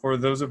 Yeah, for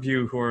those of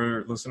you who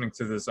are listening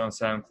to this on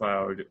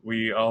SoundCloud,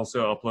 we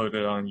also upload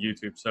it on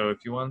YouTube. So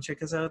if you want to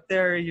check us out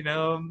there,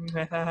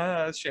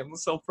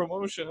 shameless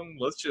self-promotion.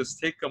 Let's just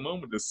take a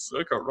moment to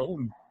suck our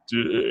own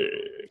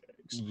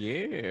dicks.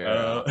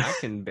 Yeah, I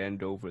can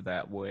bend over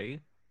that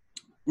way.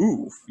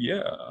 Oof,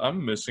 yeah,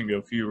 I'm missing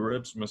a few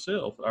ribs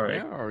myself. All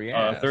right,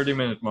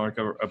 30-minute mark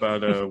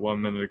about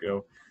 1 minute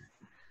ago.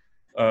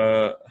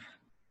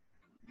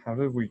 How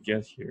did we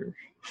get here?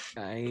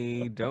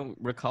 I don't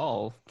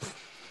recall.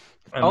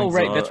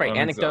 That's right.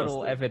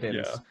 Anecdotal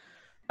evidence.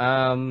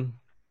 Yeah.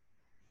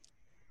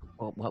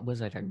 Well, what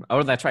was I talking about?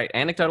 Oh, that's right.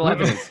 Anecdotal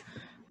evidence.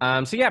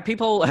 So yeah,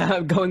 people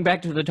going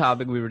back to the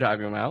topic we were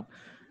talking about.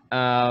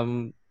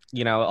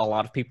 A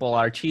lot of people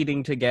are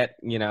cheating to get,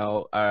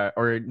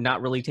 or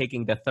not really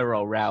taking the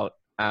thorough route.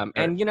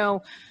 And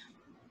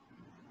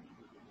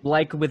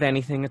like with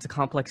anything, it's a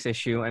complex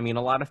issue. I mean,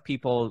 a lot of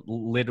people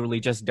literally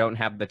just don't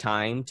have the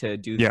time to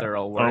do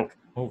thorough work.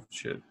 Oh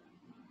shit.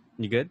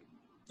 You good?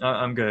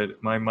 I'm good.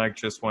 My mic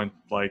just went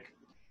like.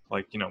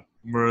 I don't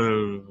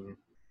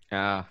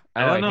know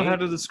how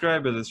to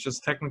describe it. It's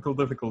just technical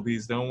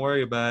difficulties. Don't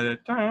worry about it.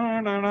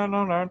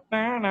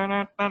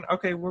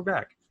 Okay, we're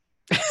back.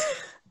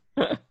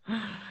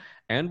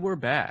 And we're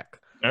back.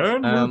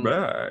 We're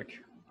back.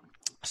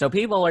 So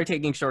people are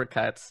taking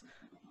shortcuts.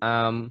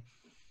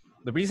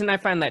 The reason I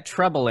find that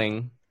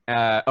troubling,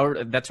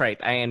 that's right.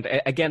 And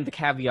again, the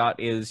caveat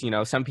is,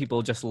 some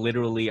people just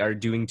literally are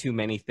doing too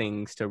many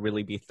things to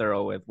really be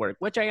thorough with work,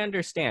 which I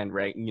understand,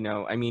 right?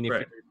 I mean,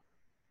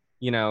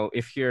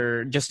 if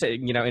you're just,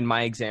 in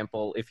my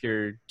example, if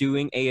you're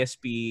doing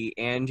ASB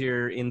and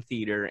you're in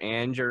theater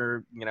and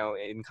you're,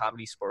 in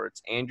comedy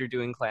sports and you're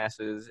doing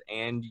classes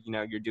and,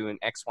 you're doing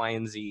X, Y,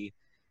 and Z,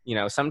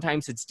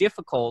 sometimes it's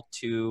difficult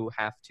to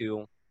have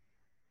to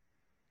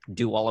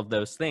do all of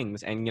those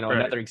things. And,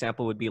 another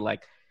example would be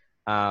like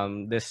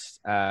this,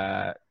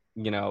 one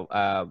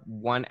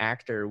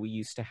actor we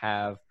used to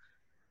have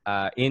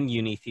in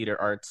uni theater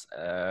arts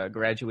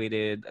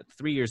graduated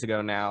 3 years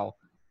ago now.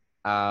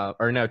 2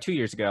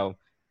 years ago.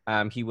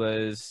 He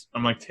was.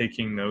 I'm like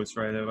taking notes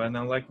right about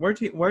now. Like, where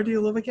do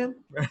you live again?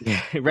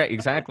 Right,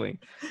 exactly.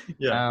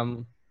 Yeah.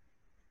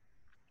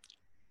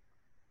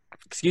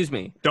 Excuse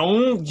me.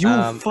 Don't you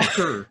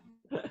fucker.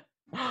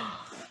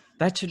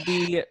 That should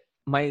be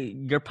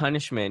your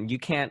punishment. You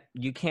can't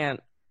be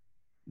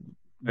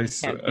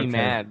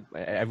mad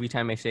every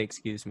time I say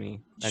excuse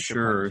me. That's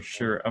sure.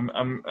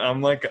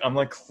 I'm like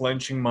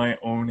clenching my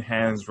own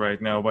hands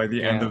right now. By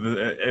the end of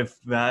if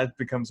that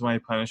becomes my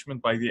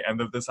punishment, by the end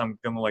of this, I'm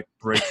gonna like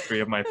break 3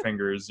 of my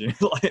fingers.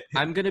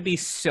 I'm gonna be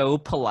so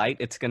polite,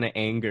 it's gonna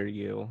anger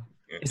you.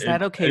 Is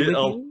that okay with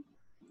you?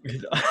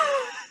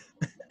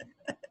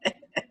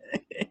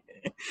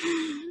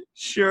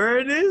 Sure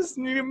it is,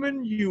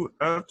 Newman. You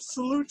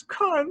absolute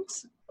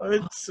cunt.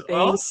 It's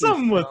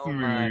awesome with me.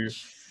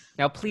 Much.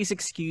 Now, please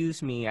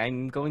excuse me.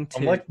 I'm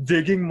like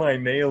digging my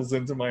nails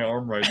into my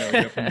arm right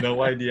now. You have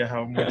no idea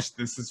how much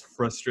this is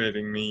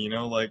frustrating me.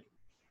 I'm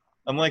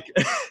like,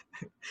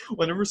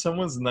 whenever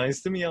someone's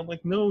nice to me, I'm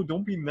like, no,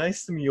 don't be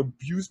nice to me.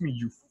 Abuse me,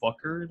 you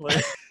fucker.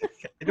 Like,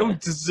 I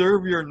don't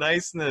deserve your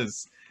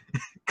niceness.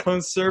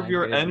 Conserve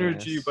your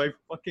energy by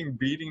fucking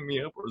beating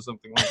me up or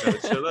something like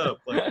that. Shut up.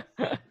 Like.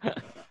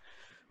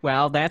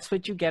 Well, that's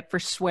what you get for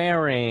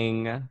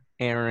swearing,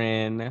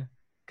 Aaron.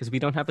 Because we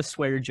don't have a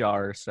swear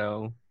jar,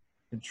 so.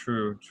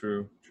 True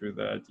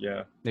that,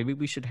 yeah. Maybe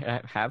we should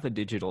have a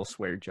digital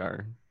swear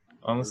jar.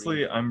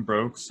 Honestly, I'm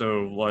broke,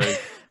 so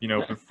like,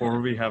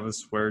 before we have a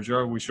swear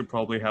jar, we should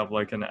probably have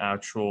like an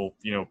actual,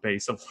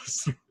 base of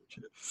listeners.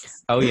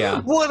 Oh yeah.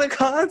 What a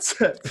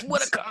concept!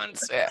 What a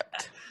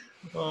concept!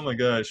 Oh my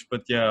gosh,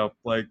 but yeah,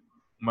 like,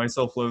 my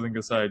self-loathing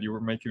aside, you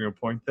were making a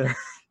point there.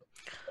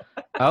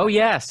 Oh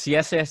yes.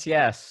 God.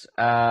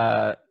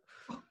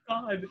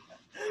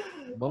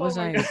 What was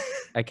I? God.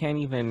 I can't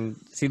even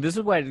see. This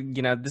is what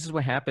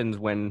happens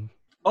when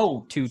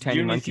Oh, two tiny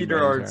Uni monkey Theater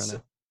brains.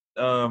 Arts.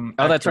 Oh,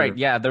 that's right. Actor.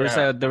 Yeah,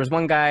 there was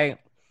one guy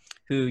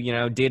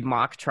who did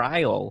mock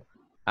trial,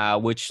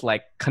 which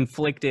like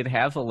conflicted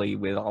heavily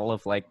with all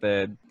of like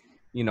the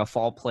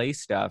fall play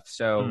stuff.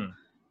 So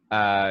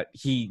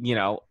he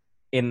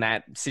in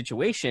that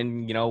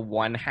situation,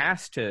 one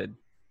has to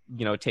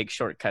take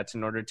shortcuts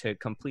in order to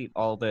complete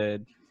all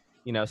the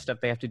stuff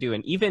they have to do.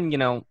 And even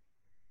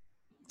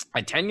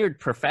a tenured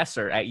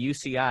professor at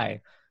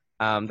UCI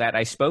that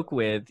I spoke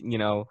with,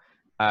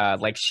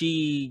 like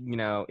she,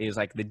 is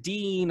like the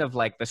dean of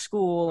like the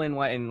school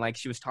and like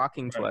she was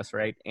talking to us,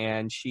 right?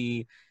 And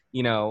she,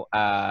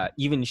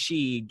 even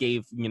she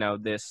gave,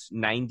 this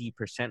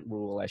 90%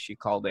 rule, as she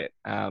called it,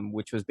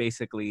 which was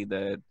basically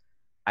the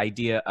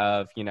idea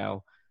of,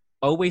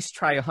 always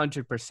try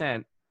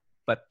 100%,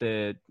 but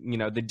the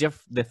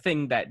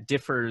thing that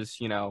differs,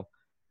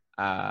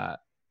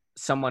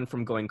 someone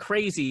from going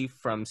crazy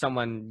from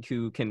someone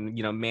who can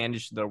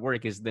manage their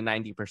work is the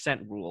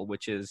 90% rule,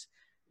 which is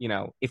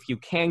if you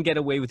can get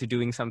away with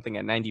doing something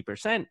at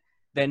 90%,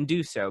 then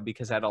do so,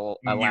 because that'll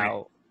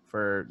allow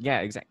for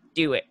exactly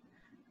do it.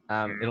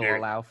 It'll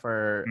allow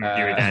for do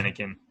it,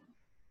 Anakin.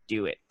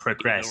 Do it.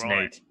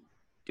 Procrastinate.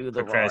 Do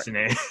the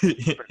procrastinate.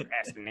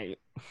 Procrastinate.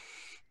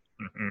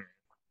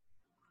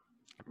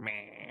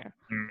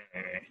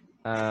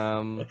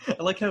 I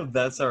like how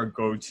that's our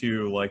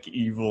go-to like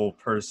evil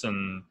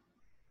person,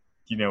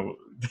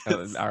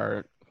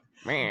 our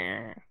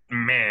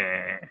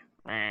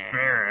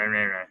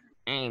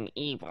I'm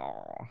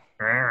evil.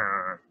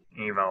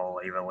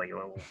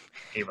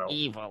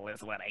 Evil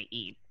is what I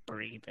eat,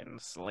 breathe,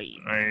 and sleep.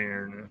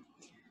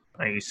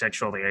 I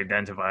sexually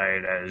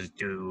identified as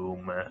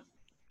Doom.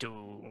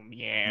 Doom,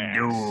 yeah.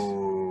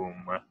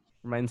 Doom.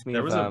 Reminds me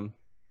of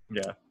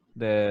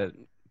the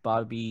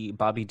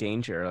Bobby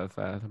Danger of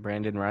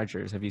Brandon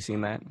Rogers. Have you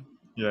seen that?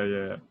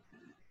 Yeah.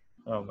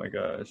 Oh my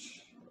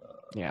gosh.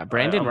 Yeah,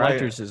 Brandon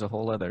Rogers is a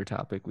whole other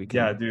topic we can.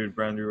 Yeah, dude,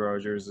 Brandon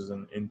Rogers is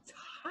an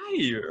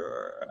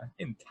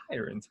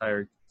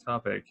entire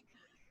topic.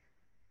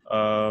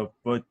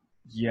 But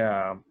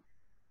yeah,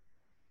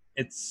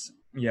 it's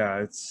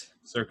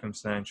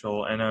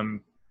circumstantial, and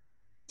I'm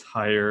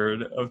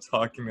tired of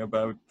talking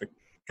about the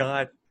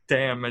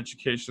goddamn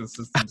education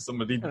system.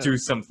 Somebody do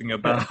something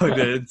about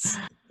it.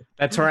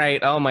 That's right.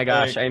 Oh my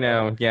gosh, I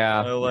know.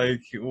 Yeah. I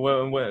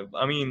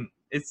mean,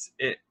 it's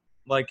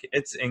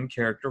in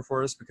character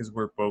for us because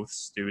we're both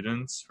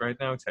students right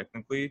now,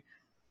 technically,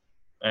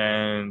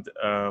 and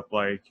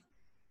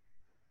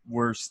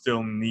we're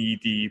still knee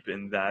deep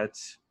in that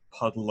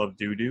puddle of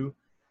doo-doo.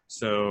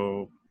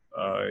 So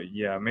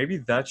maybe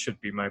that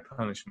should be my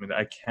punishment.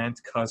 I can't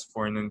cuss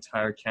for an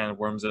entire Can of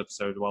Worms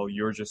episode while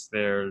you're just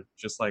there,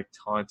 just like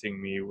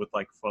taunting me with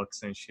like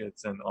fucks and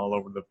shits and all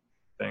over the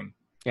thing.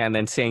 Yeah, and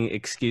then saying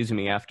 "excuse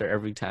me" after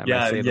every time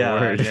I say the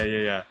word.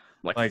 Yeah.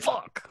 Like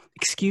fuck,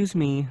 excuse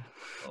me.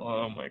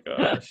 Oh my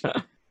gosh.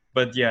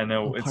 But yeah,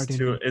 no,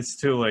 it's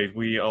too late.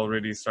 We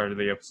already started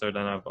the episode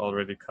and I've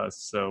already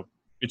cussed. So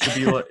it should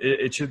be like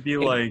it should be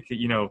like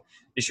it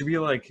should be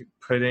like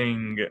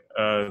putting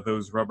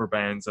those rubber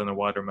bands on a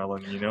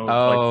watermelon.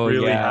 Oh, like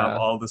really have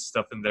all the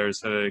stuff in there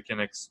so that it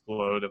can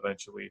explode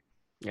eventually.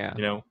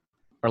 Yeah.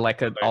 Or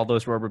like all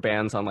those rubber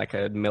bands on like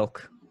a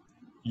milk.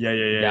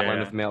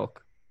 Gallon of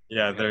milk.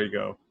 Yeah, there you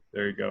go.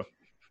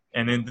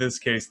 And in this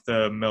case,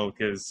 the milk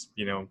is,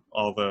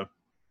 all the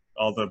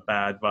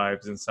bad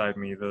vibes inside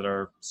me that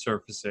are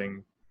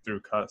surfacing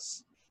through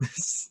cuss.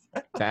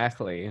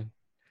 Exactly.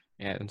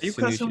 Yeah. Are you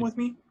cussing with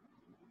me?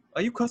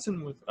 Are you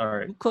cussing with? All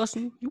right. You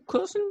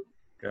cussing?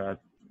 God,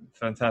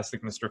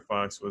 Fantastic Mr.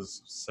 Fox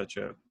was such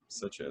a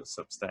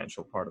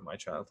substantial part of my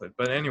childhood.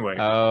 But anyway.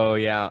 Oh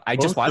yeah, I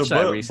just watched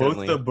that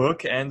recently. Both the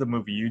book and the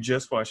movie. You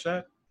just watched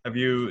that?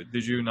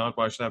 Did you not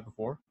watch that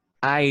before?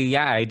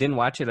 I didn't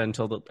watch it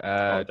until the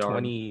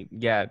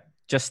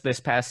just this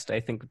past, I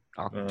think,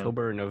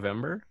 October or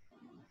November.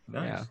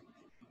 Nice. Yeah.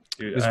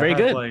 Dude, it was very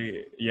good.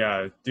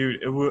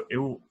 Dude,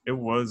 it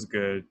was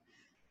good.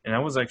 And I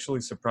was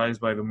actually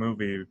surprised by the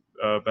movie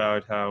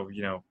about how,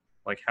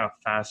 how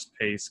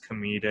fast-paced,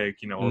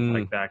 comedic,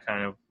 like that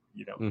kind of,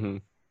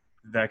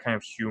 that kind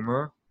of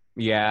humor.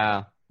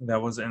 Yeah. That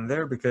was in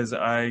there because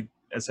I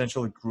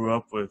essentially grew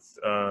up with,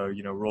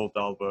 Roald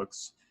Dahl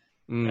books.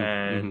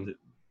 And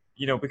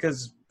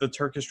because the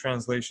Turkish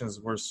translations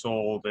were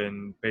sold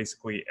in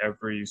basically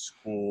every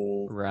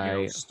school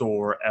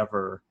store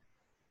ever.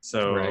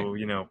 So,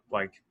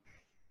 like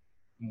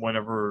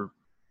whenever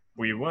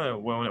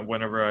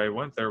I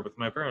went there with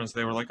my parents,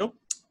 they were like, "Oh,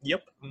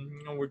 yep,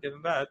 we're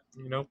getting that,"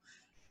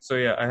 So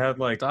yeah, I had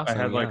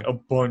a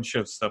bunch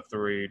of stuff to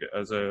read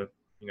as a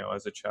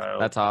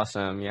child. That's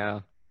awesome. Yeah.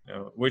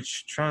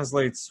 Which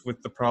translates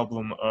with the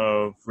problem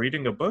of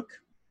reading a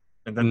book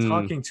and then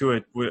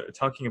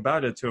talking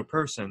about it to a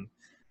person,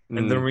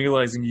 and then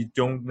realizing you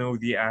don't know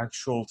the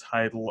actual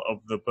title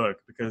of the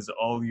book because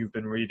all you've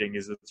been reading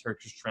is the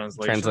Turkish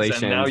translations.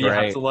 And now you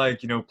have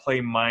to play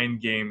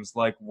mind games.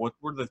 Like, what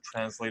were the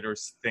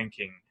translators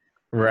thinking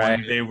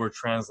when they were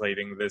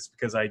translating this?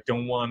 Because I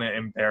don't want to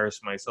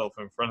embarrass myself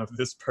in front of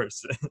this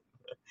person.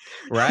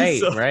 Right,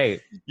 So, right.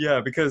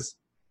 yeah, because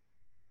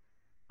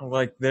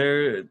like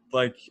they're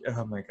like,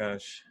 oh my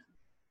gosh,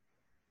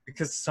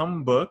 because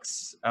some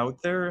books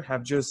out there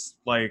have just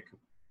like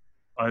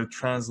a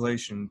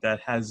translation that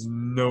has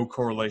no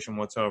correlation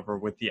whatsoever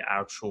with the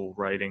actual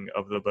writing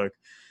of the book.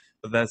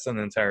 But that's an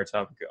entire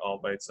topic all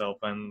by itself.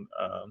 And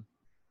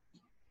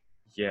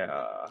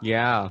yeah,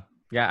 Yeah.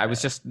 Yeah, I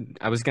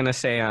was gonna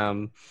say,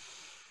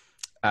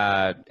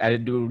 I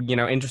do,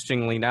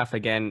 interestingly enough,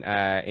 again,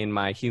 in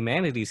my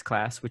humanities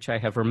class, which I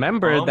have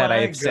remembered oh that my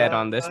I've said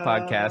on this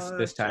podcast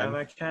this gosh, and time.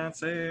 I can't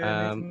say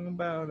Um, anything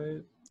about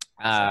it.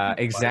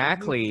 Something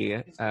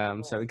exactly.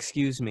 So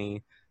excuse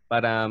me,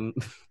 but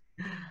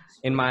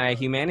in my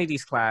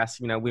humanities class,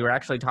 we were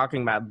actually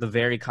talking about the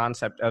very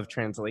concept of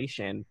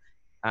translation,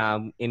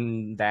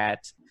 in that,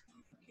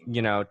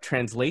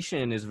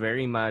 translation is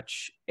very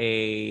much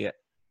in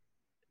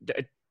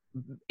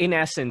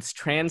essence,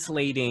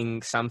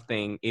 translating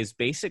something is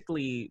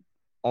basically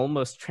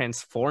almost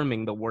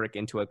transforming the work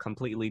into a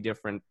completely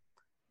different,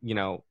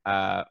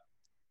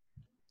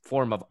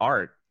 form of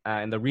art.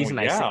 And the Well, reason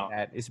I say yeah,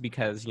 that is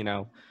because,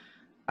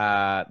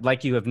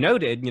 like you have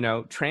noted,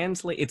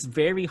 it's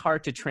very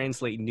hard to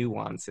translate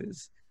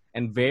nuances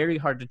and very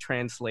hard to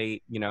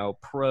translate,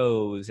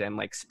 prose and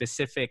like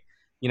specific,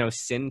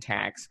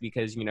 syntax,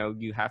 because,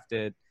 you have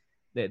to,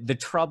 the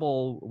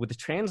trouble with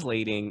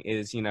translating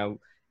is,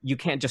 you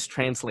can't just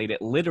translate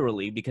it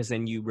literally, because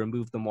then you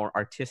remove the more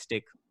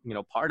artistic,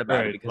 part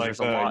about it, right. because Like there's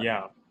a lot.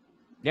 yeah,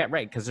 Yeah,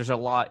 right. Because there's a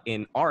lot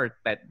in art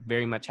that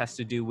very much has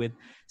to do with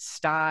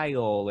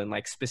style and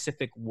like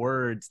specific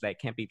words that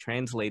can't be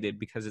translated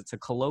because it's a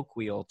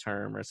colloquial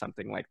term or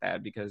something like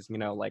that. Because,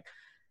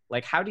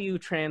 like how do you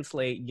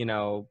translate,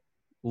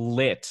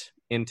 lit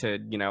into,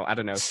 I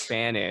don't know,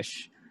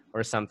 Spanish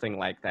or something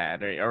like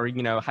that? Or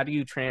how do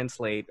you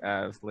translate,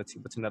 let's see,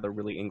 what's another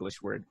really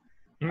English word?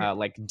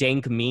 Like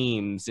dank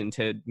memes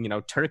into,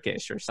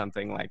 Turkish or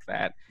something like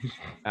that.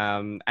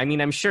 I mean,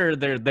 I'm sure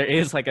there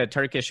is like a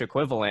Turkish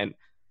equivalent,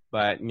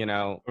 but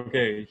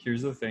okay.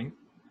 Here's the thing.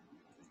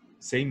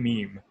 Say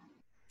meme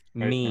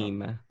right now.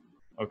 meme,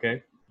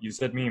 Okay, you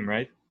said meme,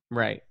 right?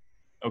 right?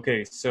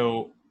 Okay,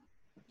 so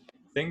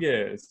thing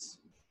is,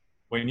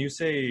 when you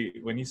say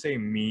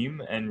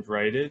meme and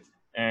write it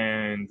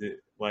and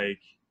like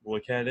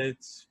look at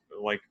it,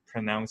 like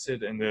pronounce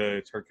it in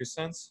the Turkish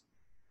sense,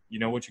 you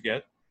know what you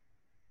get?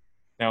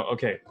 Now,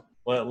 okay,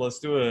 let's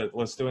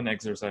do an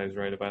exercise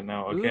right about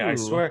now. Okay,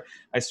 Ooh.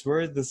 I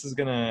swear this is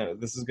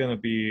gonna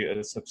be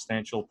a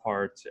substantial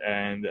part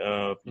and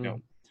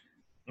Mm.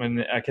 an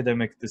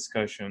academic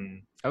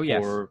discussion Oh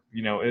yes. for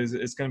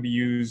it's going to be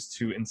used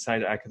to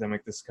incite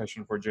academic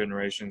discussion for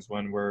generations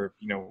when we're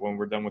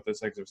done with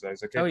this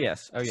exercise. Okay, Oh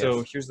yes. Oh so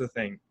yes. here's the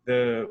thing: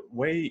 the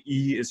way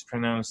e is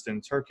pronounced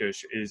in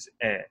Turkish is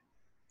Eh.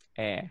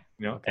 e.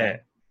 Okay.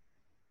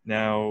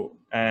 Now,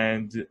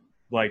 and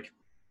like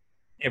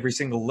every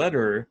single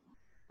letter,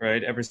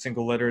 right, every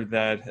single letter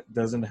that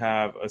doesn't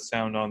have a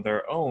sound on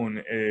their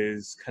own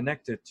is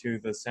connected to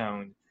the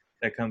sound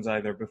that comes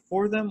either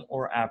before them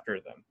or after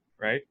them,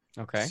 right?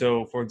 Okay.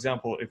 So, for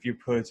example, if you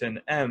put an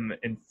M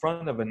in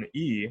front of an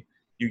E,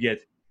 you get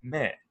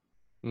me.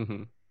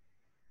 Mm-hmm.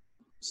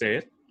 Say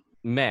it.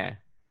 Meh.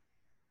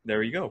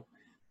 There you go.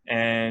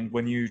 And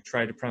when you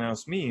try to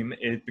pronounce meme,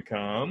 it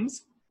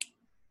becomes.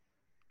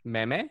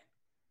 Meme.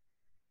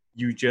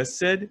 You just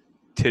said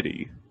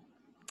titty.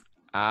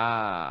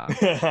 Ah.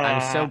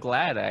 I'm so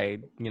glad I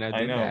I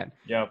did know. that.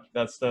 Yep.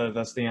 That's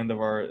the end of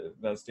our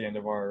that's the end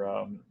of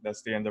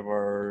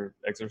our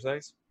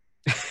exercise.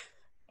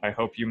 I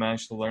hope you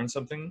managed to learn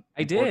something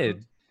I important.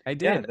 did. I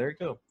Yeah, did. there you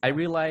go. I Yeah.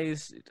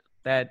 realized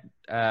that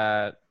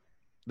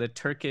the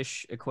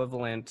Turkish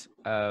equivalent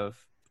of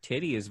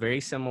titty is very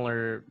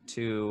similar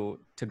to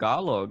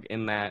Tagalog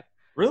in that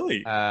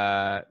Really?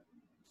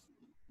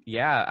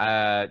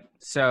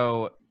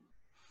 so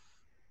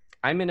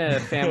I'm in a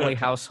family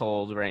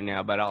household right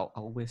now, but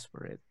I'll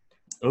whisper it.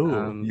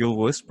 Oh, you'll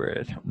whisper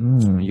it.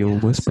 You'll Yeah,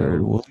 whisper it,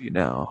 so- will you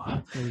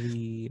now?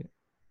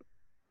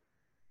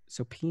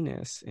 So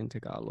penis in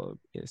Tagalog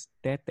is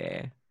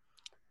tete,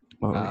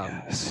 Oh,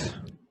 yes,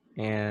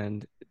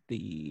 and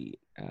the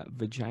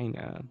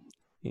vagina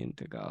in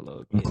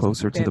Tagalog Come is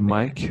closer to the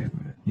pepe. mic,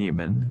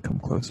 Neiman. Come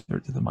closer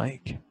to the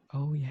mic.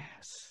 Oh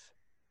yes,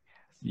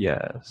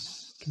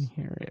 Yes. you can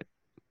hear it.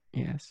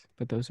 Yes,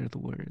 but those are the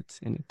words,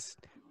 and it's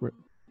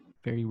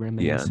very The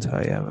reminiscent.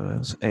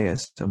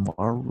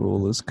 anti-ASMR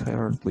rule is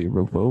currently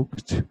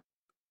revoked.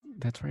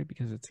 That's right,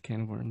 because it's a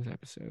Can of Worms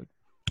episode.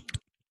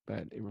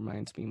 But it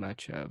reminds me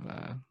much of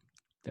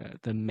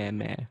the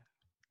meme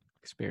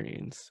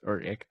experience,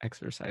 or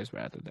exercise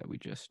rather, that we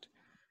just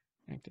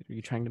acted. Are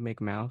you trying to make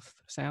mouth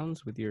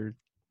sounds with your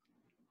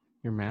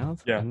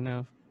mouth? Yeah. I don't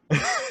know.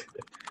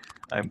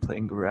 I'm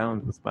playing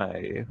around with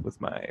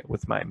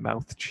my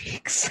mouth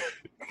cheeks.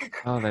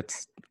 Oh,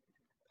 that's.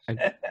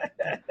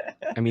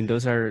 I mean,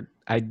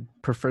 I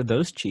prefer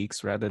those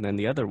cheeks rather than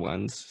the other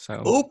ones.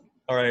 So. Oop!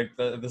 All right,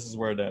 this is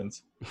where it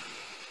ends.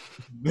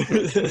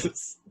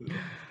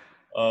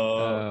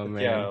 Oh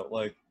man. Yeah,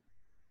 like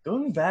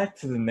going back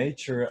to the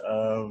nature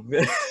of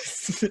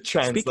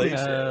translation. Speaking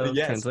of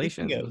Yeah,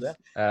 translations, speaking of that.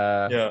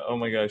 Yeah, oh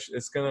my gosh,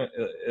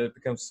 it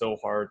becomes so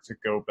hard to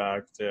go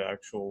back to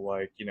actual,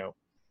 like,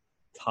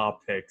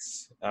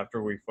 topics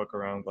after we fuck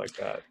around like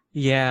that.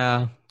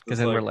 yeah, because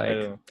then we're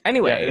like,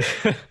 anyway.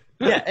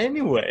 Yeah,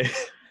 anyway.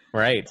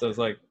 Right. So it's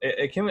like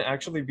it can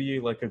actually be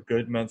like a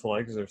good mental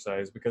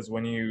exercise, because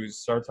when you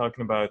start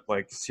talking about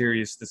like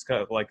serious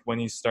like when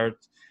you start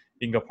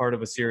being a part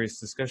of a serious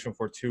discussion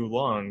for too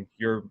long,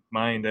 your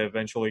mind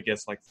eventually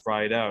gets like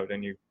fried out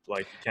and you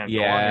can't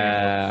go on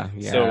anymore.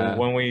 Yeah. So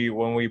when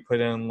we put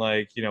in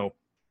like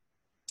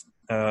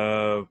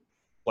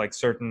like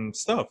certain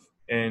stuff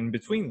in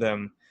between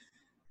them,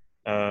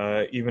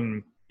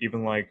 even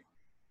like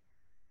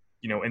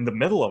in the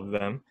middle of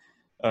them,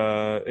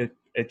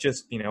 it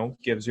just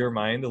gives your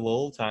mind a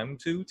little time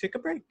to take a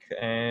break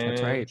and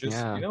that's right. just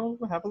Yeah.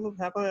 have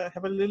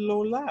a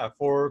little laugh,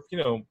 or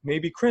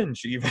maybe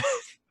cringe even.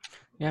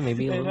 Yeah,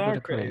 maybe a in little our bit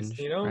of cringe.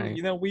 case,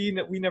 Right.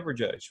 we never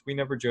judge. We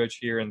never judge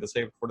here in the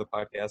Save It for the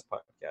Podcast.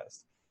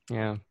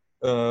 Yeah.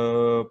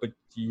 But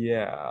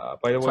yeah.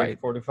 By the That's way,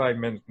 right.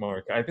 45-minute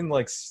mark. I've been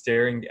like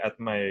staring at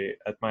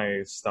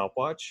my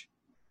stopwatch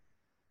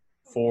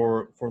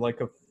for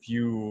like a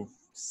few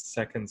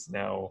seconds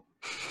now,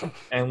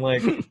 and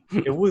like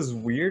it was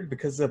weird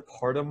because a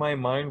part of my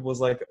mind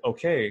was like,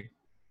 okay,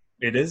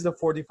 it is the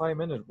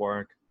 45-minute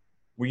mark.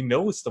 We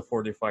know it's the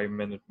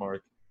 45-minute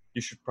mark.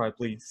 You should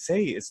probably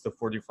say it's the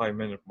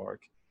 45-minute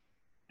mark.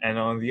 And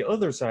on the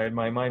other side,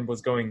 my mind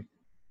was going,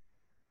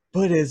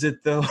 but is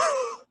it though?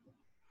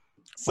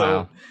 So,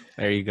 wow.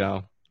 There you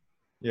go.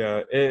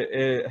 Yeah,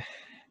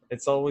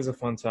 it's always a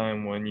fun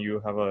time when you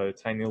have a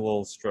tiny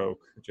little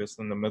stroke just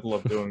in the middle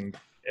of doing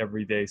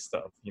everyday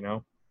stuff,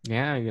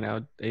 Yeah,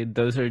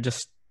 those are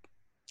just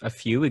a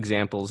few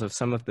examples of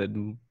some of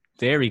the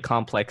very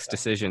complex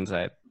decisions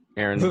that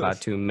Aaron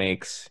Batu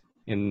makes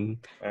in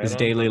his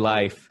daily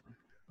life.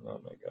 Oh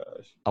my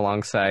gosh.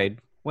 Alongside,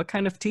 what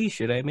kind of tea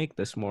should I make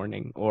this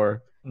morning?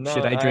 Or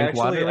should I I drink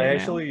water right I now?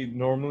 actually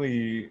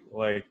normally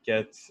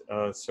get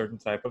a certain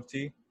type of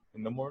tea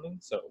in the morning,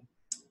 so.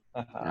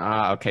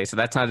 Okay, so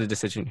that's not a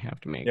decision you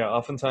have to make. Yeah,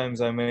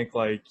 oftentimes I make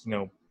like,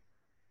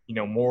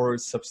 more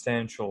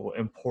substantial,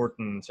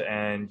 important,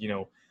 and,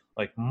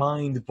 like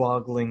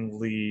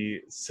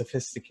mind-bogglingly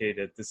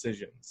sophisticated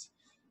decisions,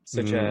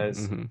 such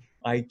as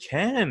I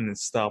can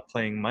stop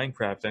playing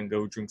Minecraft and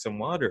go drink some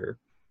water.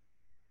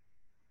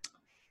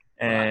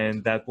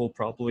 And that will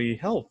probably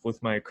help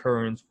with my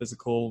current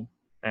physical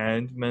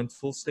and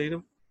mental state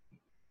of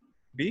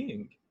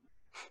being.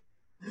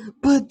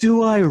 But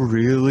do I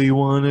really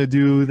want to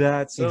do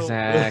that? So,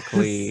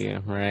 exactly,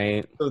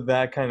 right. So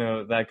that kind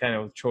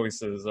of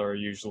choices are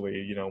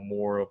usually,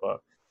 more of a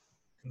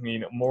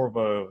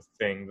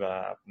thing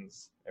that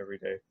happens every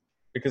day,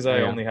 because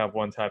I only have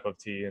one type of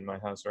tea in my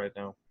house right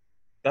now.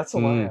 That's a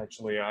lie,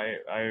 actually.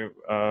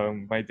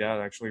 My dad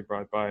actually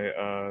brought by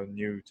a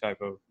new type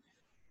of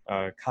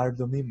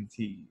cardamom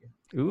tea.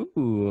 Ooh.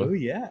 Oh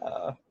yeah,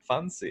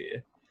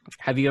 fancy.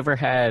 Have you ever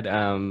had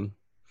are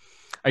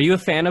you a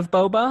fan of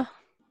boba?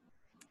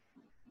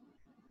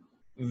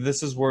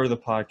 This is where the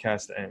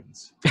podcast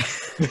ends.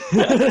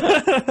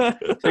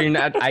 So you're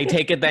not, I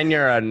take it then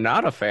you're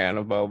not a fan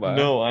of boba.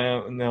 No,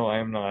 I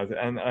am not.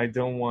 And I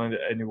don't want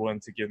anyone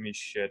to give me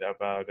shit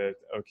about it.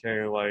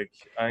 Okay, like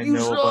I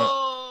know about.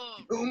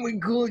 Oh my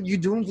god, you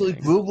don't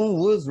like boba?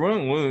 What's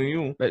wrong with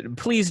you? But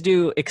please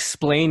do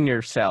explain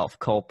yourself,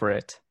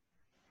 culprit.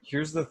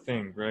 Here's the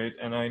thing, right?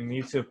 And I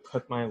need to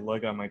put my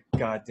leg on my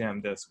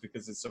goddamn desk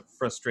because it's a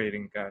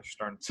frustrating gosh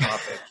darn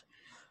topic.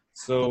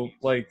 So,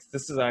 like,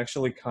 this is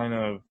actually kind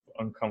of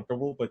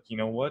uncomfortable, but you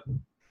know what?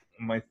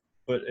 My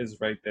foot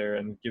is right there,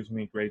 and it gives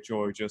me great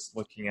joy just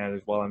looking at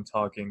it while I'm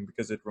talking,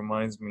 because it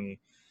reminds me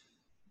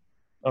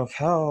of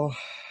how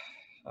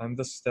I'm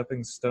the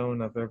stepping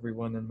stone of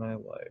everyone in my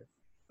life.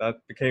 That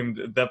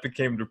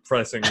became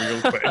depressing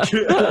real quick.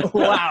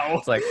 Wow.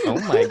 It's like, oh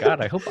my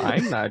god, I hope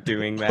I'm not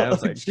doing that. I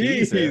was like,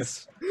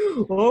 Jesus.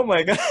 Oh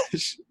my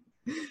gosh.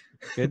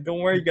 Good. Don't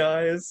worry,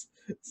 guys.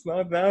 It's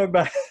not that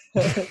bad.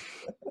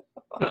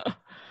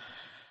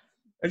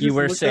 You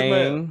were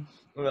saying?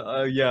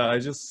 Yeah, I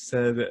just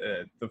said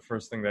the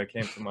first thing that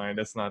came to mind.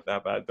 It's not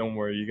that bad. Don't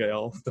worry,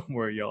 y'all. Don't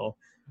worry, y'all.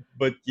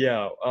 But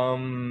yeah,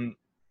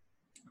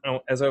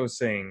 as I was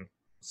saying,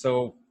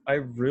 so I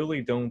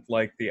really don't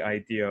like the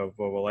idea of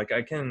boba. Like,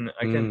 I can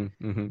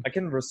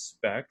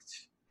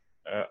respect.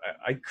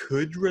 I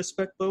could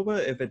respect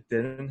boba if it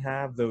didn't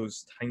have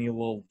those tiny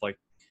little like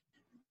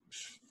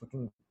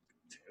fucking.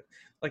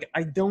 Like,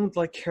 I don't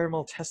like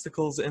caramel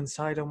testicles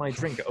inside of my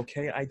drink.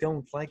 Okay, I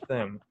don't like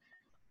them.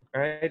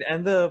 All right,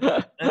 and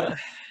the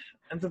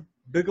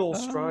big old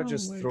straw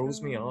just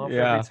throws me off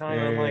every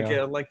time.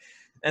 I'm like,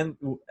 and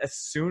as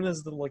soon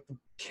as the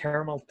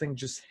caramel thing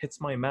just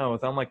hits my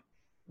mouth, I'm like,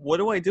 what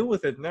do I do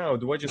with it now?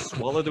 Do I just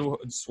swallow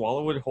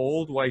it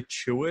whole? Do I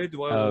chew it?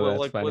 Do I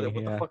what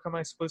the fuck am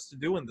I supposed to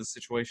do in this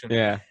situation?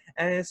 Yeah,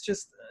 and it's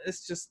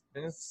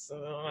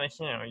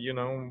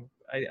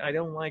I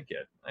don't like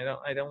it. I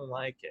don't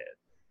like it.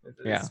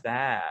 It's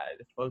bad.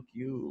 Fuck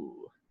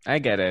you. I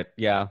get it.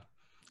 Yeah.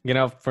 You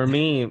know, for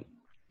me,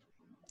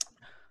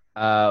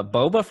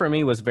 boba for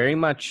me was very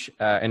much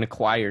an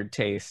acquired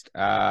taste.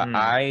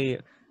 I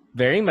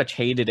very much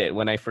hated it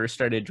when I first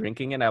started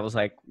drinking it. I was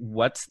like,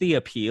 what's the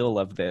appeal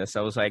of this?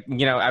 I was like,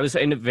 you know, I was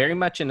very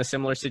much in a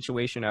similar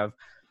situation of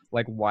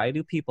like, why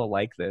do people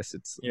like this?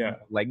 It's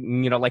like,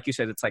 you know, like you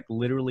said, it's like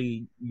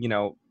literally, you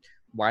know,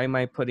 why am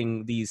I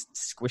putting these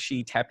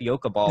squishy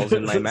tapioca balls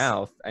in my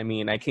mouth? I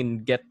mean, I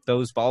can get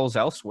those balls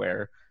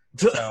elsewhere.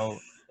 So,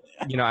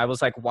 you know, I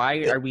was like,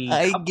 why are we?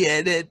 I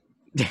get it.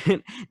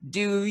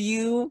 Do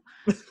you?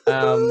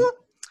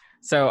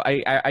 So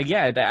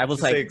I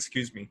was like, say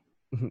excuse me.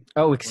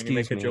 Oh, excuse when you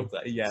make me. A joke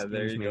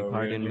there you go.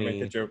 Pardon you me.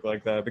 Make a joke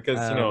like that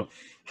because you know,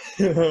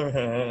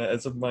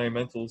 as of my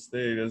mental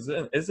state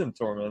isn't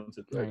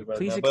tormented right about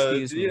please now.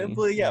 Excuse me.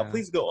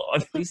 Please go on.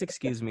 Please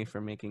excuse me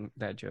for making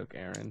that joke,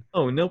 Aaron.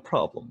 Oh, no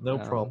problem. No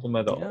problem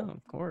at all. Yeah,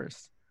 of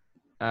course.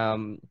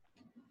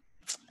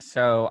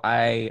 So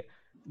I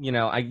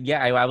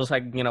was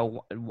like, you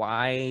know,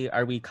 why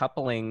are we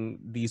coupling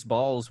these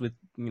balls with,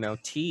 you know,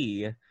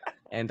 tea?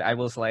 And I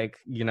was like,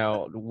 you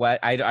know,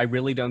 what? I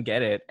really don't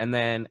get it. And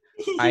then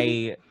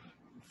I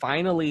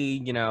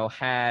finally, you know,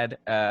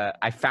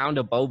 I found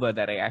a boba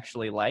that I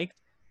actually liked.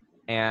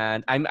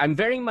 And I'm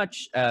very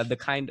much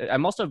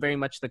I'm also very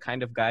much the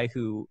kind of guy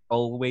who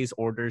always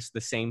orders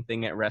the same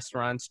thing at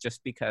restaurants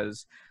just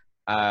because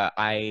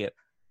I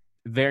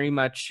very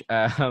much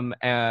I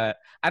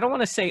don't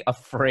want to say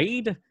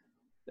afraid.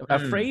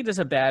 Afraid is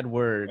a bad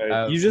word.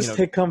 You just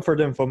take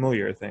comfort in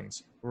familiar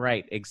things.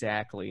 Right,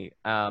 exactly.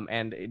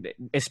 And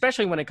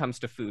especially when it comes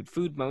to food.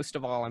 Food, most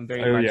of all, I'm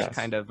very much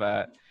kind of,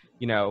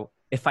 you know,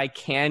 if I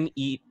can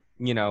eat,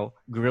 you know,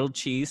 grilled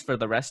cheese for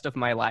the rest of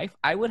my life,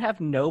 I would have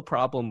no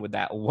problem with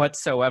that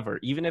whatsoever.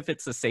 Even if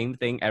it's the same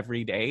thing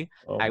every day,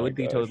 I would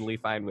be totally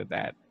fine with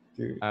that.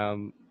 Dude.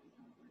 I'm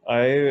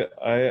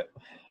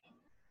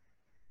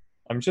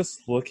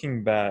just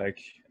looking back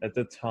at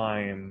the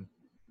time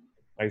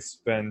I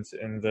spent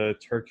in the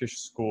Turkish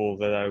school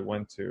that I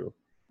went to.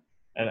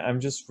 And I'm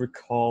just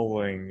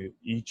recalling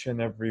each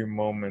and every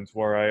moment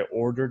where I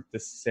ordered the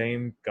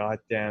same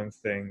goddamn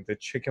thing, the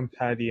chicken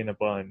patty in a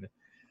bun.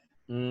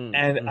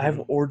 And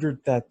I've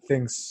ordered that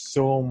thing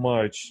so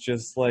much,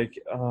 just like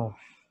the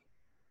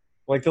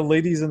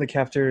ladies in the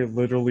cafeteria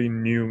literally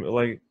knew,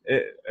 like,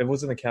 it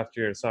wasn't a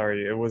cafeteria,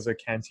 sorry, it was a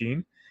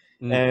canteen.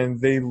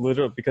 And they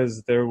literally,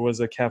 because there was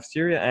a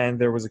cafeteria and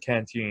there was a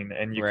canteen,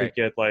 and you could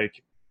get,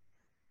 like,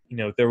 you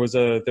know, there was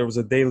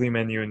a daily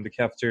menu in the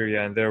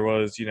cafeteria, and there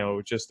was, you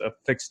know, just a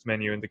fixed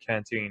menu in the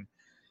canteen.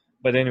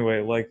 But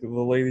anyway, like, the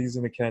ladies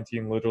in the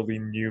canteen literally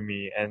knew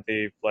me, and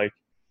they, like,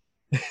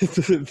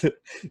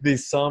 they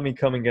saw me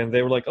coming, and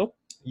they were like, "Oh,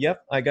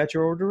 yep, I got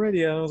your order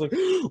ready." And I was like,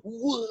 "Whoa,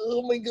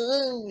 oh my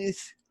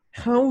gosh,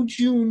 how'd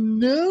you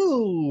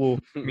know?"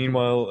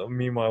 meanwhile,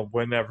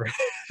 whenever.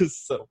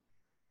 So.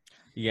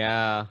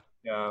 Yeah.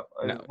 No.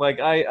 Like,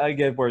 I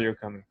get where you're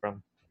coming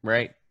from.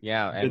 Right.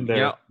 Yeah. And been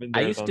there,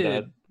 I used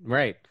to.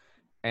 Right.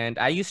 And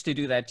I used to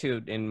do that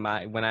too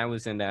when I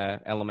was in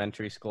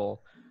elementary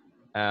school.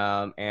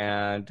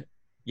 And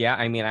yeah,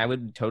 I mean, I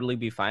would totally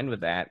be fine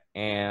with that.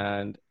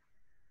 And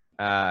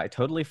I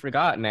totally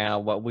forgot now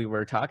what we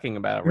were talking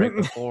about right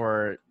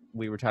before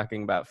we were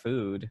talking about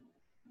food.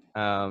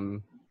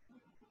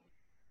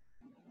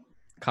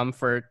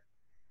 Comfort,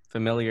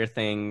 familiar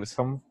things.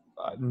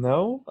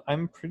 No,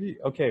 I'm pretty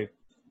okay.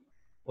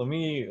 Let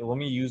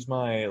me use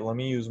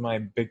my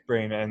big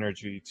brain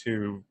energy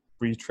to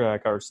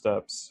retrack our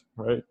steps,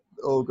 right?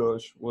 Oh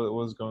gosh, what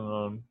was going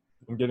on?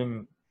 I'm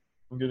getting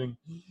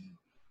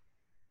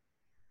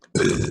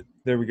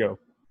there we go.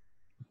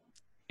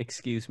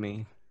 Excuse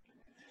me.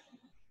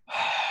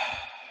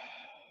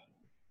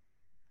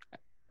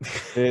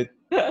 It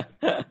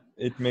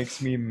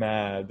makes me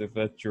mad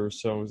that you're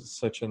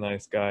such a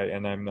nice guy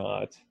and I'm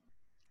not.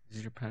 This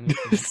is your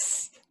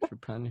punishment. Your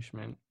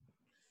punishment.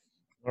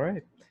 All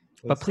right.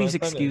 But please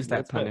excuse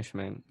that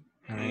punishment.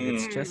 All right,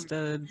 it's just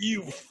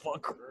you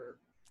fucker.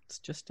 It's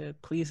just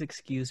please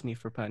excuse me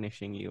for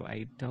punishing you.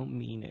 I don't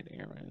mean it,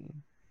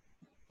 Aaron.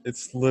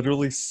 It's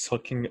literally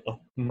sucking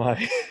up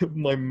my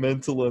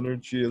mental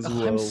energy as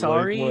well. I'm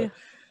sorry. Like,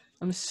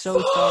 I'm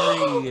so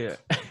sorry.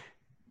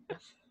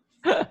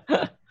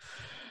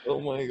 Oh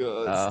my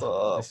god,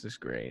 stop. This is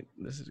great.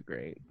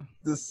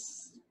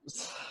 This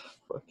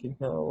fucking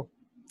hell.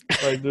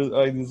 I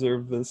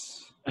deserve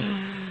this.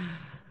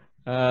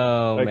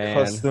 Oh, man.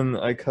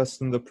 I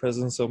cussed in the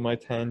presence of my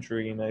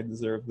tangerine. I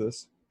deserve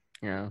this.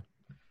 Yeah.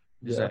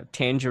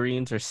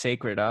 Tangerines are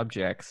sacred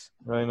objects.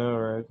 I know,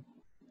 right?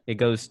 It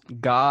goes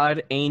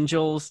God,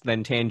 angels,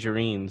 then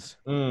tangerines.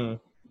 But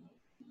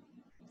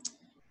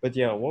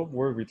yeah, what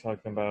were we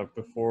talking about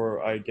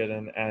before I get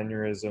an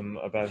aneurysm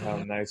about how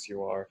nice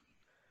you are?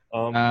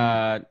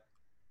 I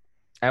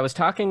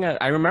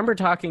remember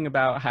talking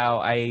about how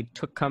I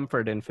took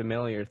comfort in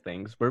familiar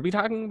things. Were we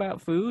talking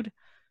about food?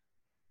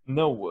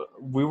 No,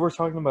 we were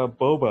talking about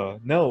boba.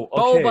 No,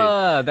 okay.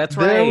 Boba, that's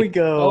right. There we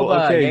go.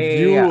 Boba.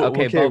 Okay, Yeah.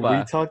 Okay, okay. We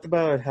boba. talked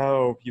about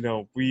how,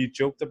 we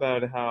joked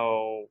about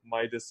how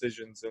my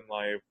decisions in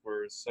life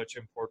were such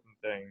important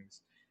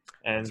things.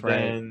 And That's right.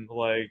 then,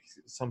 like,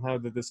 somehow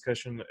the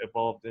discussion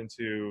evolved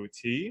into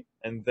tea,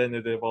 and then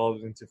it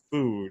evolved into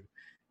food.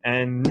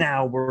 And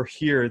now we're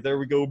here. There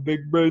we go.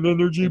 Big brain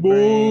energy, Big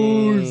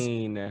boys.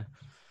 brain.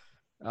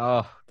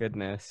 Oh,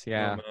 goodness.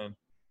 Yeah. Oh, man.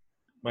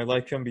 My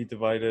life can be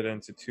divided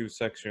into two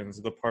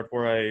sections. The part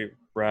where I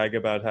brag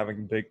about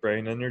having big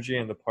brain energy,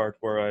 and the part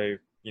where I,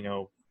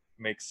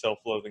 make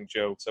self-loathing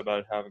jokes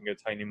about having a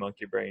tiny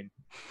monkey brain.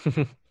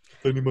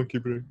 Tiny monkey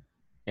brain.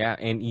 Yeah,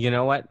 and you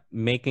know what?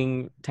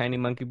 Making tiny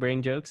monkey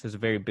brain jokes is a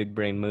very big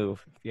brain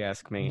move, if you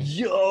ask me.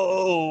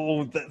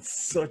 Yo,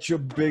 that's such a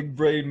big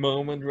brain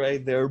moment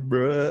right there,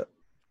 bruh.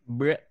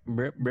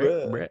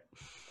 Bruh.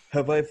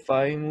 Have I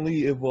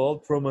finally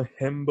evolved from a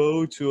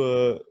hembo to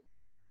a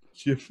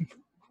Jimbo?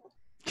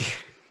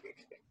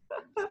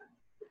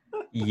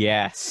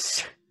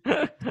 Yes.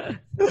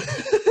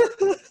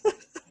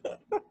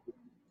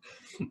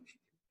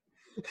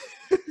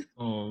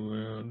 Oh,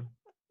 man.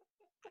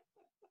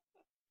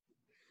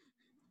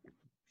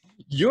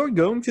 You're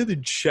going to the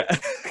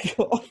chat.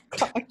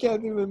 I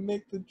can't even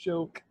make the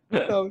joke.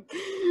 You're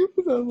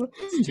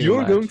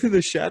going to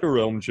the Shadow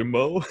Realm,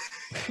 Jimbo.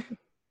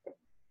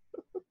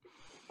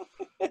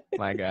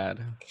 My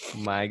God.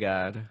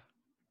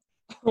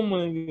 Oh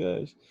my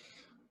gosh.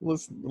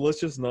 Let's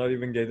just not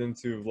even get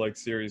into like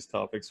serious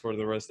topics for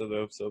the rest of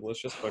the episode.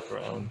 Let's just fuck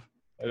around.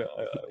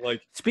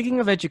 Like, speaking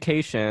of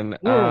education,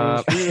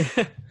 have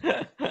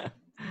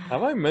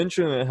I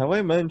mentioned I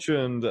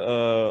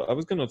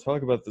was going to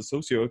talk about the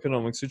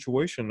socioeconomic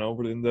situation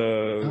over in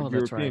the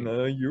European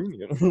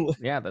Union.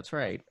 Yeah, that's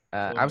right.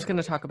 I was going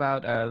to talk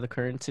about the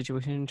current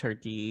situation in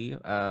Turkey.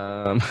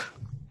 Yeah,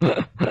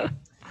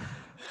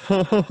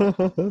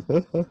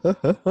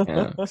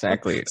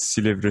 exactly.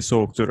 Silivri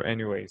soğuktur.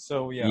 Anyway,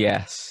 so yeah.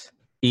 Yes.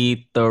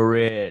 Eat the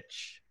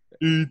rich.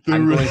 I'm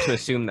going to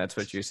assume that's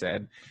what you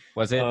said.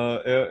 Was it?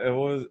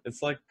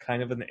 It's like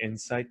kind of an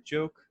inside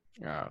joke.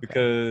 Oh, okay.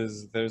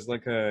 Because there's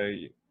like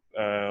a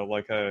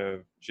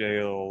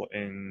jail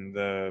in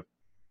the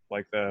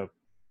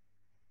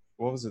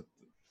what was it?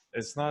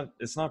 It's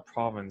not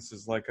province.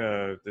 It's like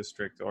a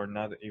district, or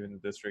not even a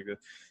district.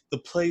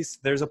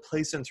 There's a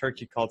place in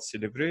Turkey called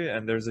Silivri,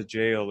 and there's a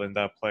jail in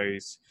that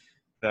place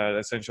that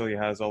essentially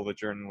has all the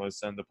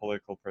journalists and the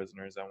political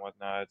prisoners and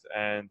whatnot.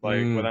 And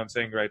like what I'm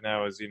saying right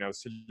now is,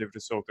 Silivri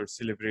soğuk, or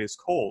Silivri is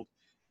cold.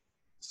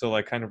 So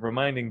like kind of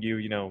reminding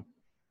you,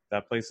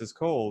 that place is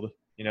cold.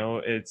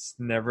 It's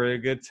never a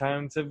good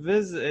time to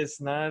visit. It's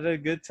not a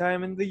good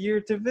time in the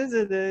year to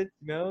visit it,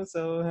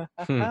 so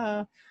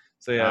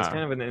so yeah, it's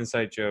kind of an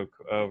inside joke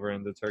over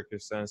in the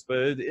Turkish sense.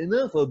 But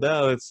enough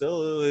about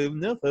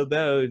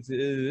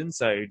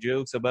inside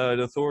jokes about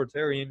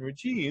authoritarian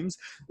regimes.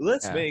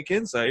 Let's make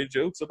inside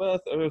jokes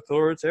about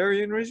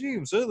authoritarian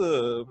regimes. So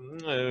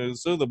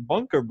the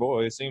bunker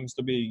boy seems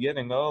to be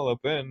getting all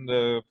up in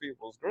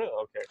people's grill.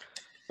 Okay.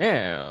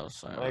 Yeah.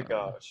 My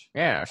gosh.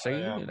 Yeah. So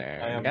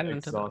I am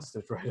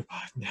exhausted right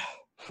about now.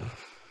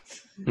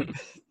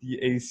 The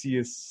AC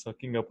is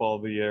sucking up all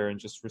the air and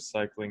just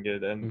recycling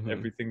it, and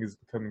everything is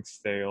becoming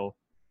stale.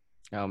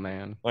 Oh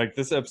man. Like,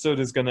 this episode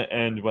is gonna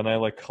end when I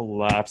like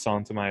collapse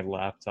onto my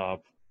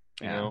laptop.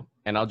 You know?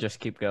 And I'll just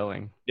keep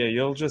going. Yeah,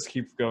 you'll just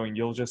keep going.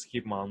 You'll just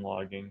keep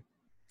monologuing.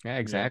 Yeah,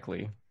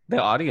 exactly.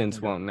 The audience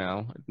won't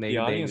know. The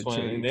audience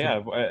won't.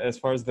 Yeah, as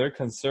far as they're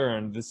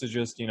concerned, this is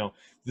just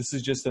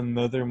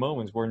another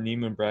moment where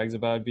Neiman brags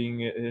about being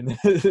in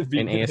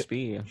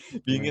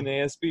ASB, being in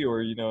ASB,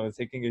 or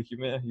taking a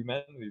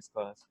humanities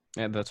class.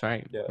 Yeah, that's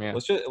right. Yeah.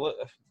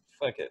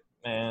 Fuck it,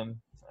 man.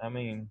 I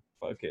mean,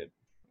 fuck it.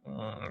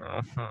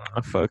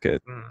 Fuck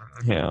it.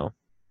 Yeah.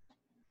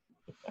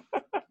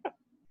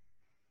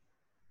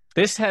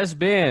 This has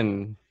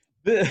been.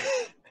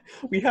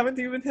 We haven't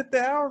even hit the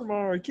hour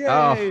mark. Yay!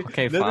 Oh,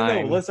 okay,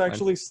 fine. No. Let's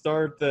actually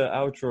start the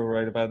outro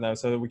right about now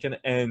so that we can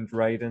end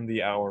right in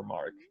the hour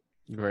mark.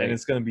 Great. And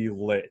it's going to be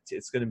lit.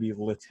 It's going to be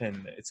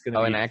lit-in. It's going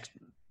to be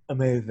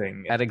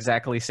amazing. At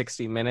exactly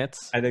 60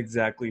 minutes? At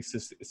exactly...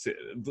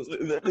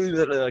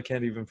 I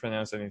can't even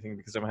pronounce anything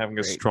because I'm having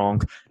a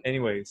strong...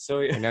 Anyway,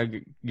 so... I know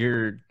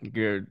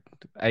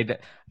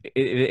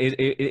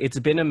it's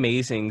been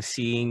amazing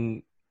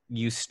seeing...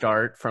 you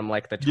start from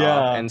like the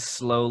top and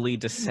slowly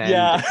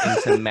descend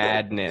into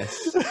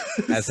madness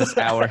as this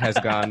hour has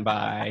gone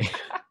by.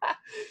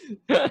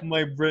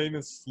 My brain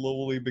is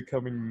slowly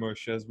becoming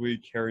mush as we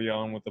carry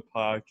on with the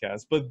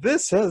podcast. But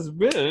this has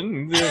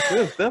been the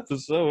 5th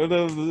episode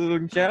of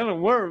the Can of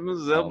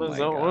Worms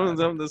episode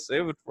of the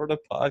Save It for the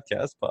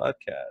Podcast.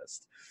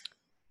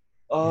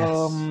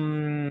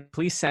 Yes.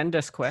 Please send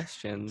us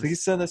questions.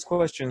 Please send us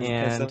questions.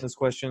 And send us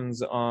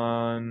questions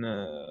on...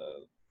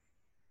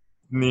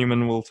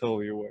 Neiman will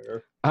tell you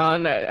where.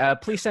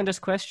 Please send us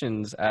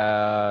questions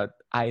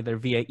either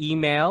via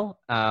email.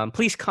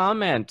 Please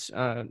comment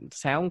on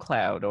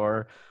SoundCloud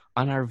or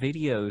on our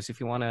videos. If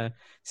you want to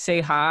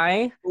say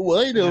hi,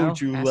 why don't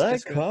you you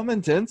like,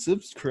 comment, and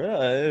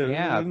subscribe?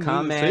 Yeah,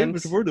 comment. Save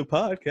it for the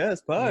podcast.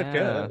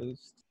 Yeah.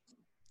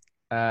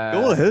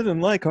 Go ahead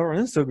and like our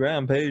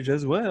Instagram page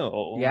as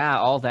well. Yeah,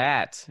 all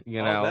that,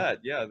 all that.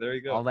 Yeah, there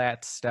you go. All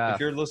that stuff. If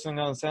you're listening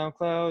on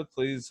SoundCloud,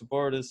 please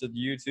support us at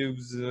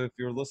YouTube's. If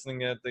you're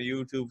listening at the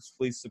YouTube's,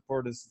 please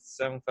support us at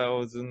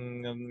SoundCloud's.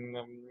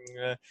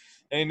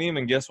 Hey,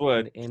 Neiman, guess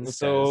what?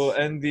 So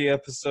end the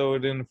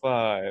episode in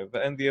 5.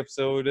 End the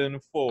episode in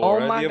 4. Oh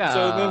end my the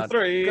episode God. in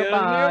 3.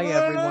 Goodbye,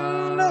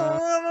 everyone.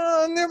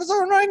 End the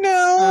episode right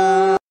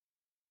now.